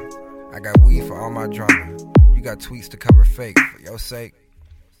Drake. I got weed for all my drama. You got tweets to cover fake. For your sake,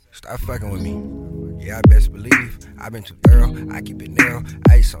 stop fucking with me. Yeah, I best believe I've been too thorough. I keep it narrow.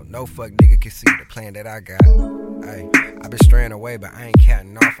 Ayy, so no fuck nigga can see the plan that I got. Ayy, I've been straying away, but I ain't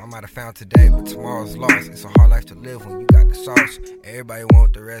catting off. I might have found today, but tomorrow's lost. It's a hard life to live when you got the sauce. Everybody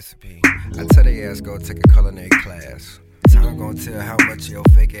want the recipe. I tell they ass go take a culinary class. Time gonna tell how much of your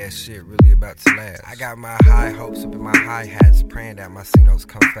fake ass shit really about to last. I got my high hopes up in my high hats, praying that my C-notes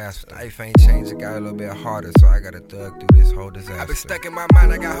come faster. Life ain't changed, it got a little bit harder, so I gotta thug through this whole disaster. I've been stuck in my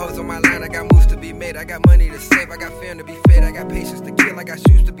mind, I got hoes on my line, I got moves to be made, I got money to save, I got fam to be fed, I got patience to kill, I got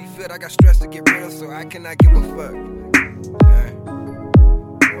shoes to be filled, I got stress to get rid of, so I cannot give a fuck. Yeah.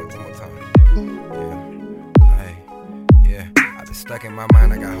 One more time. Yeah. Yeah. I've been stuck in my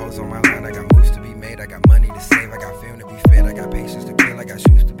mind, I got hoes on my line, I got moves to be made, I got money to save, I got fam to be fed, I got patience to kill, I got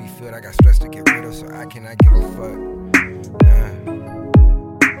shoes to be filled, I got stress to get rid of, so I cannot give a fuck.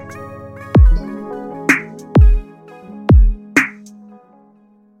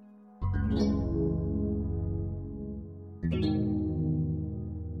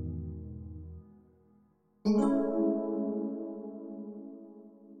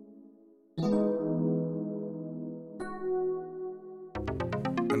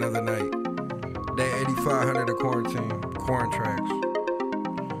 Another night. Day 8500 of quarantine. Quarant tracks.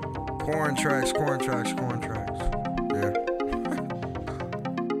 Quarant tracks, quarant tracks, quarant tracks. Yeah.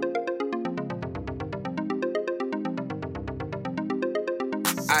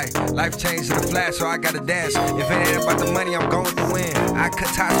 Aye, life changed in a flash, so I gotta dash. If it ain't about the money, I'm going to win. I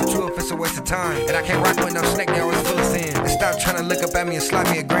cut ties with you if it's a waste of time. And I can't rock with no snake, they always full of sin. And stop trying to look up at me and slap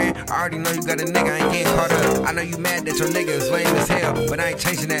me a grand. I already know you got a nigga, I ain't getting caught up. I know you mad that your nigga is lame as hell, but I ain't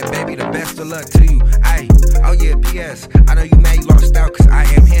changing that, baby, the best of luck to you. Aye, oh yeah, P.S. I know you mad you lost out, cause I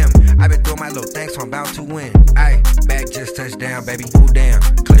am him. I been doing my little thing, so I'm about to win. Aye, back just touched down, baby, ooh damn.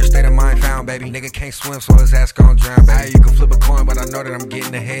 Clear state of mind found, baby. Nigga can't swim, so his ass gon' drown, baby. Aye, you can flip a coin, but I know that I'm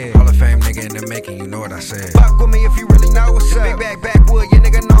getting ahead. Hall of Fame nigga in the making, you know what I said. Fuck with me if you really know what's up. Big backwood, your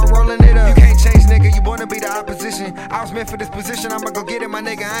nigga know I'm rolling it up. You can't change, nigga, you born to be the opposition. I was meant for this position, I'ma go get it, my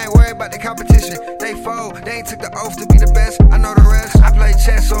nigga. I ain't worried about the competition. They fold, they ain't took the oath to be the best. I know the rest. I play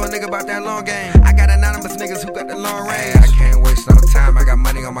chess, so a nigga about that long game. I got anonymous niggas who got the long range. I can't waste no time, I got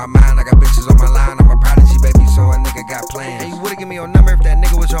money on my mind, I got bitches on my line. I'm a prodigy, baby, so a nigga got plans. And you would've give me your number if that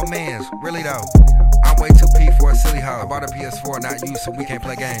nigga was your mans. Really though, I'm way too P for a silly hoe. I bought a PS4, not you, so we can't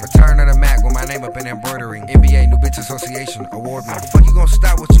play games. Return of the Mac with my name up in embroidery. NBA New Bitch Association award me. How the fuck you gon'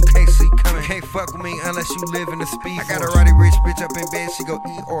 stop what you can't see coming? Can't fuck with me unless you live in the speed. I got a rowdy rich bitch up in bed, she go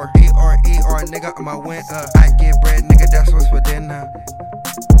E-R, nigga, I'ma win up. I get bread, nigga, that's what's for dinner.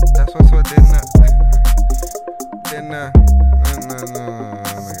 That's what's for dinner. Dinner.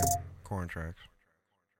 No. Corn tracks.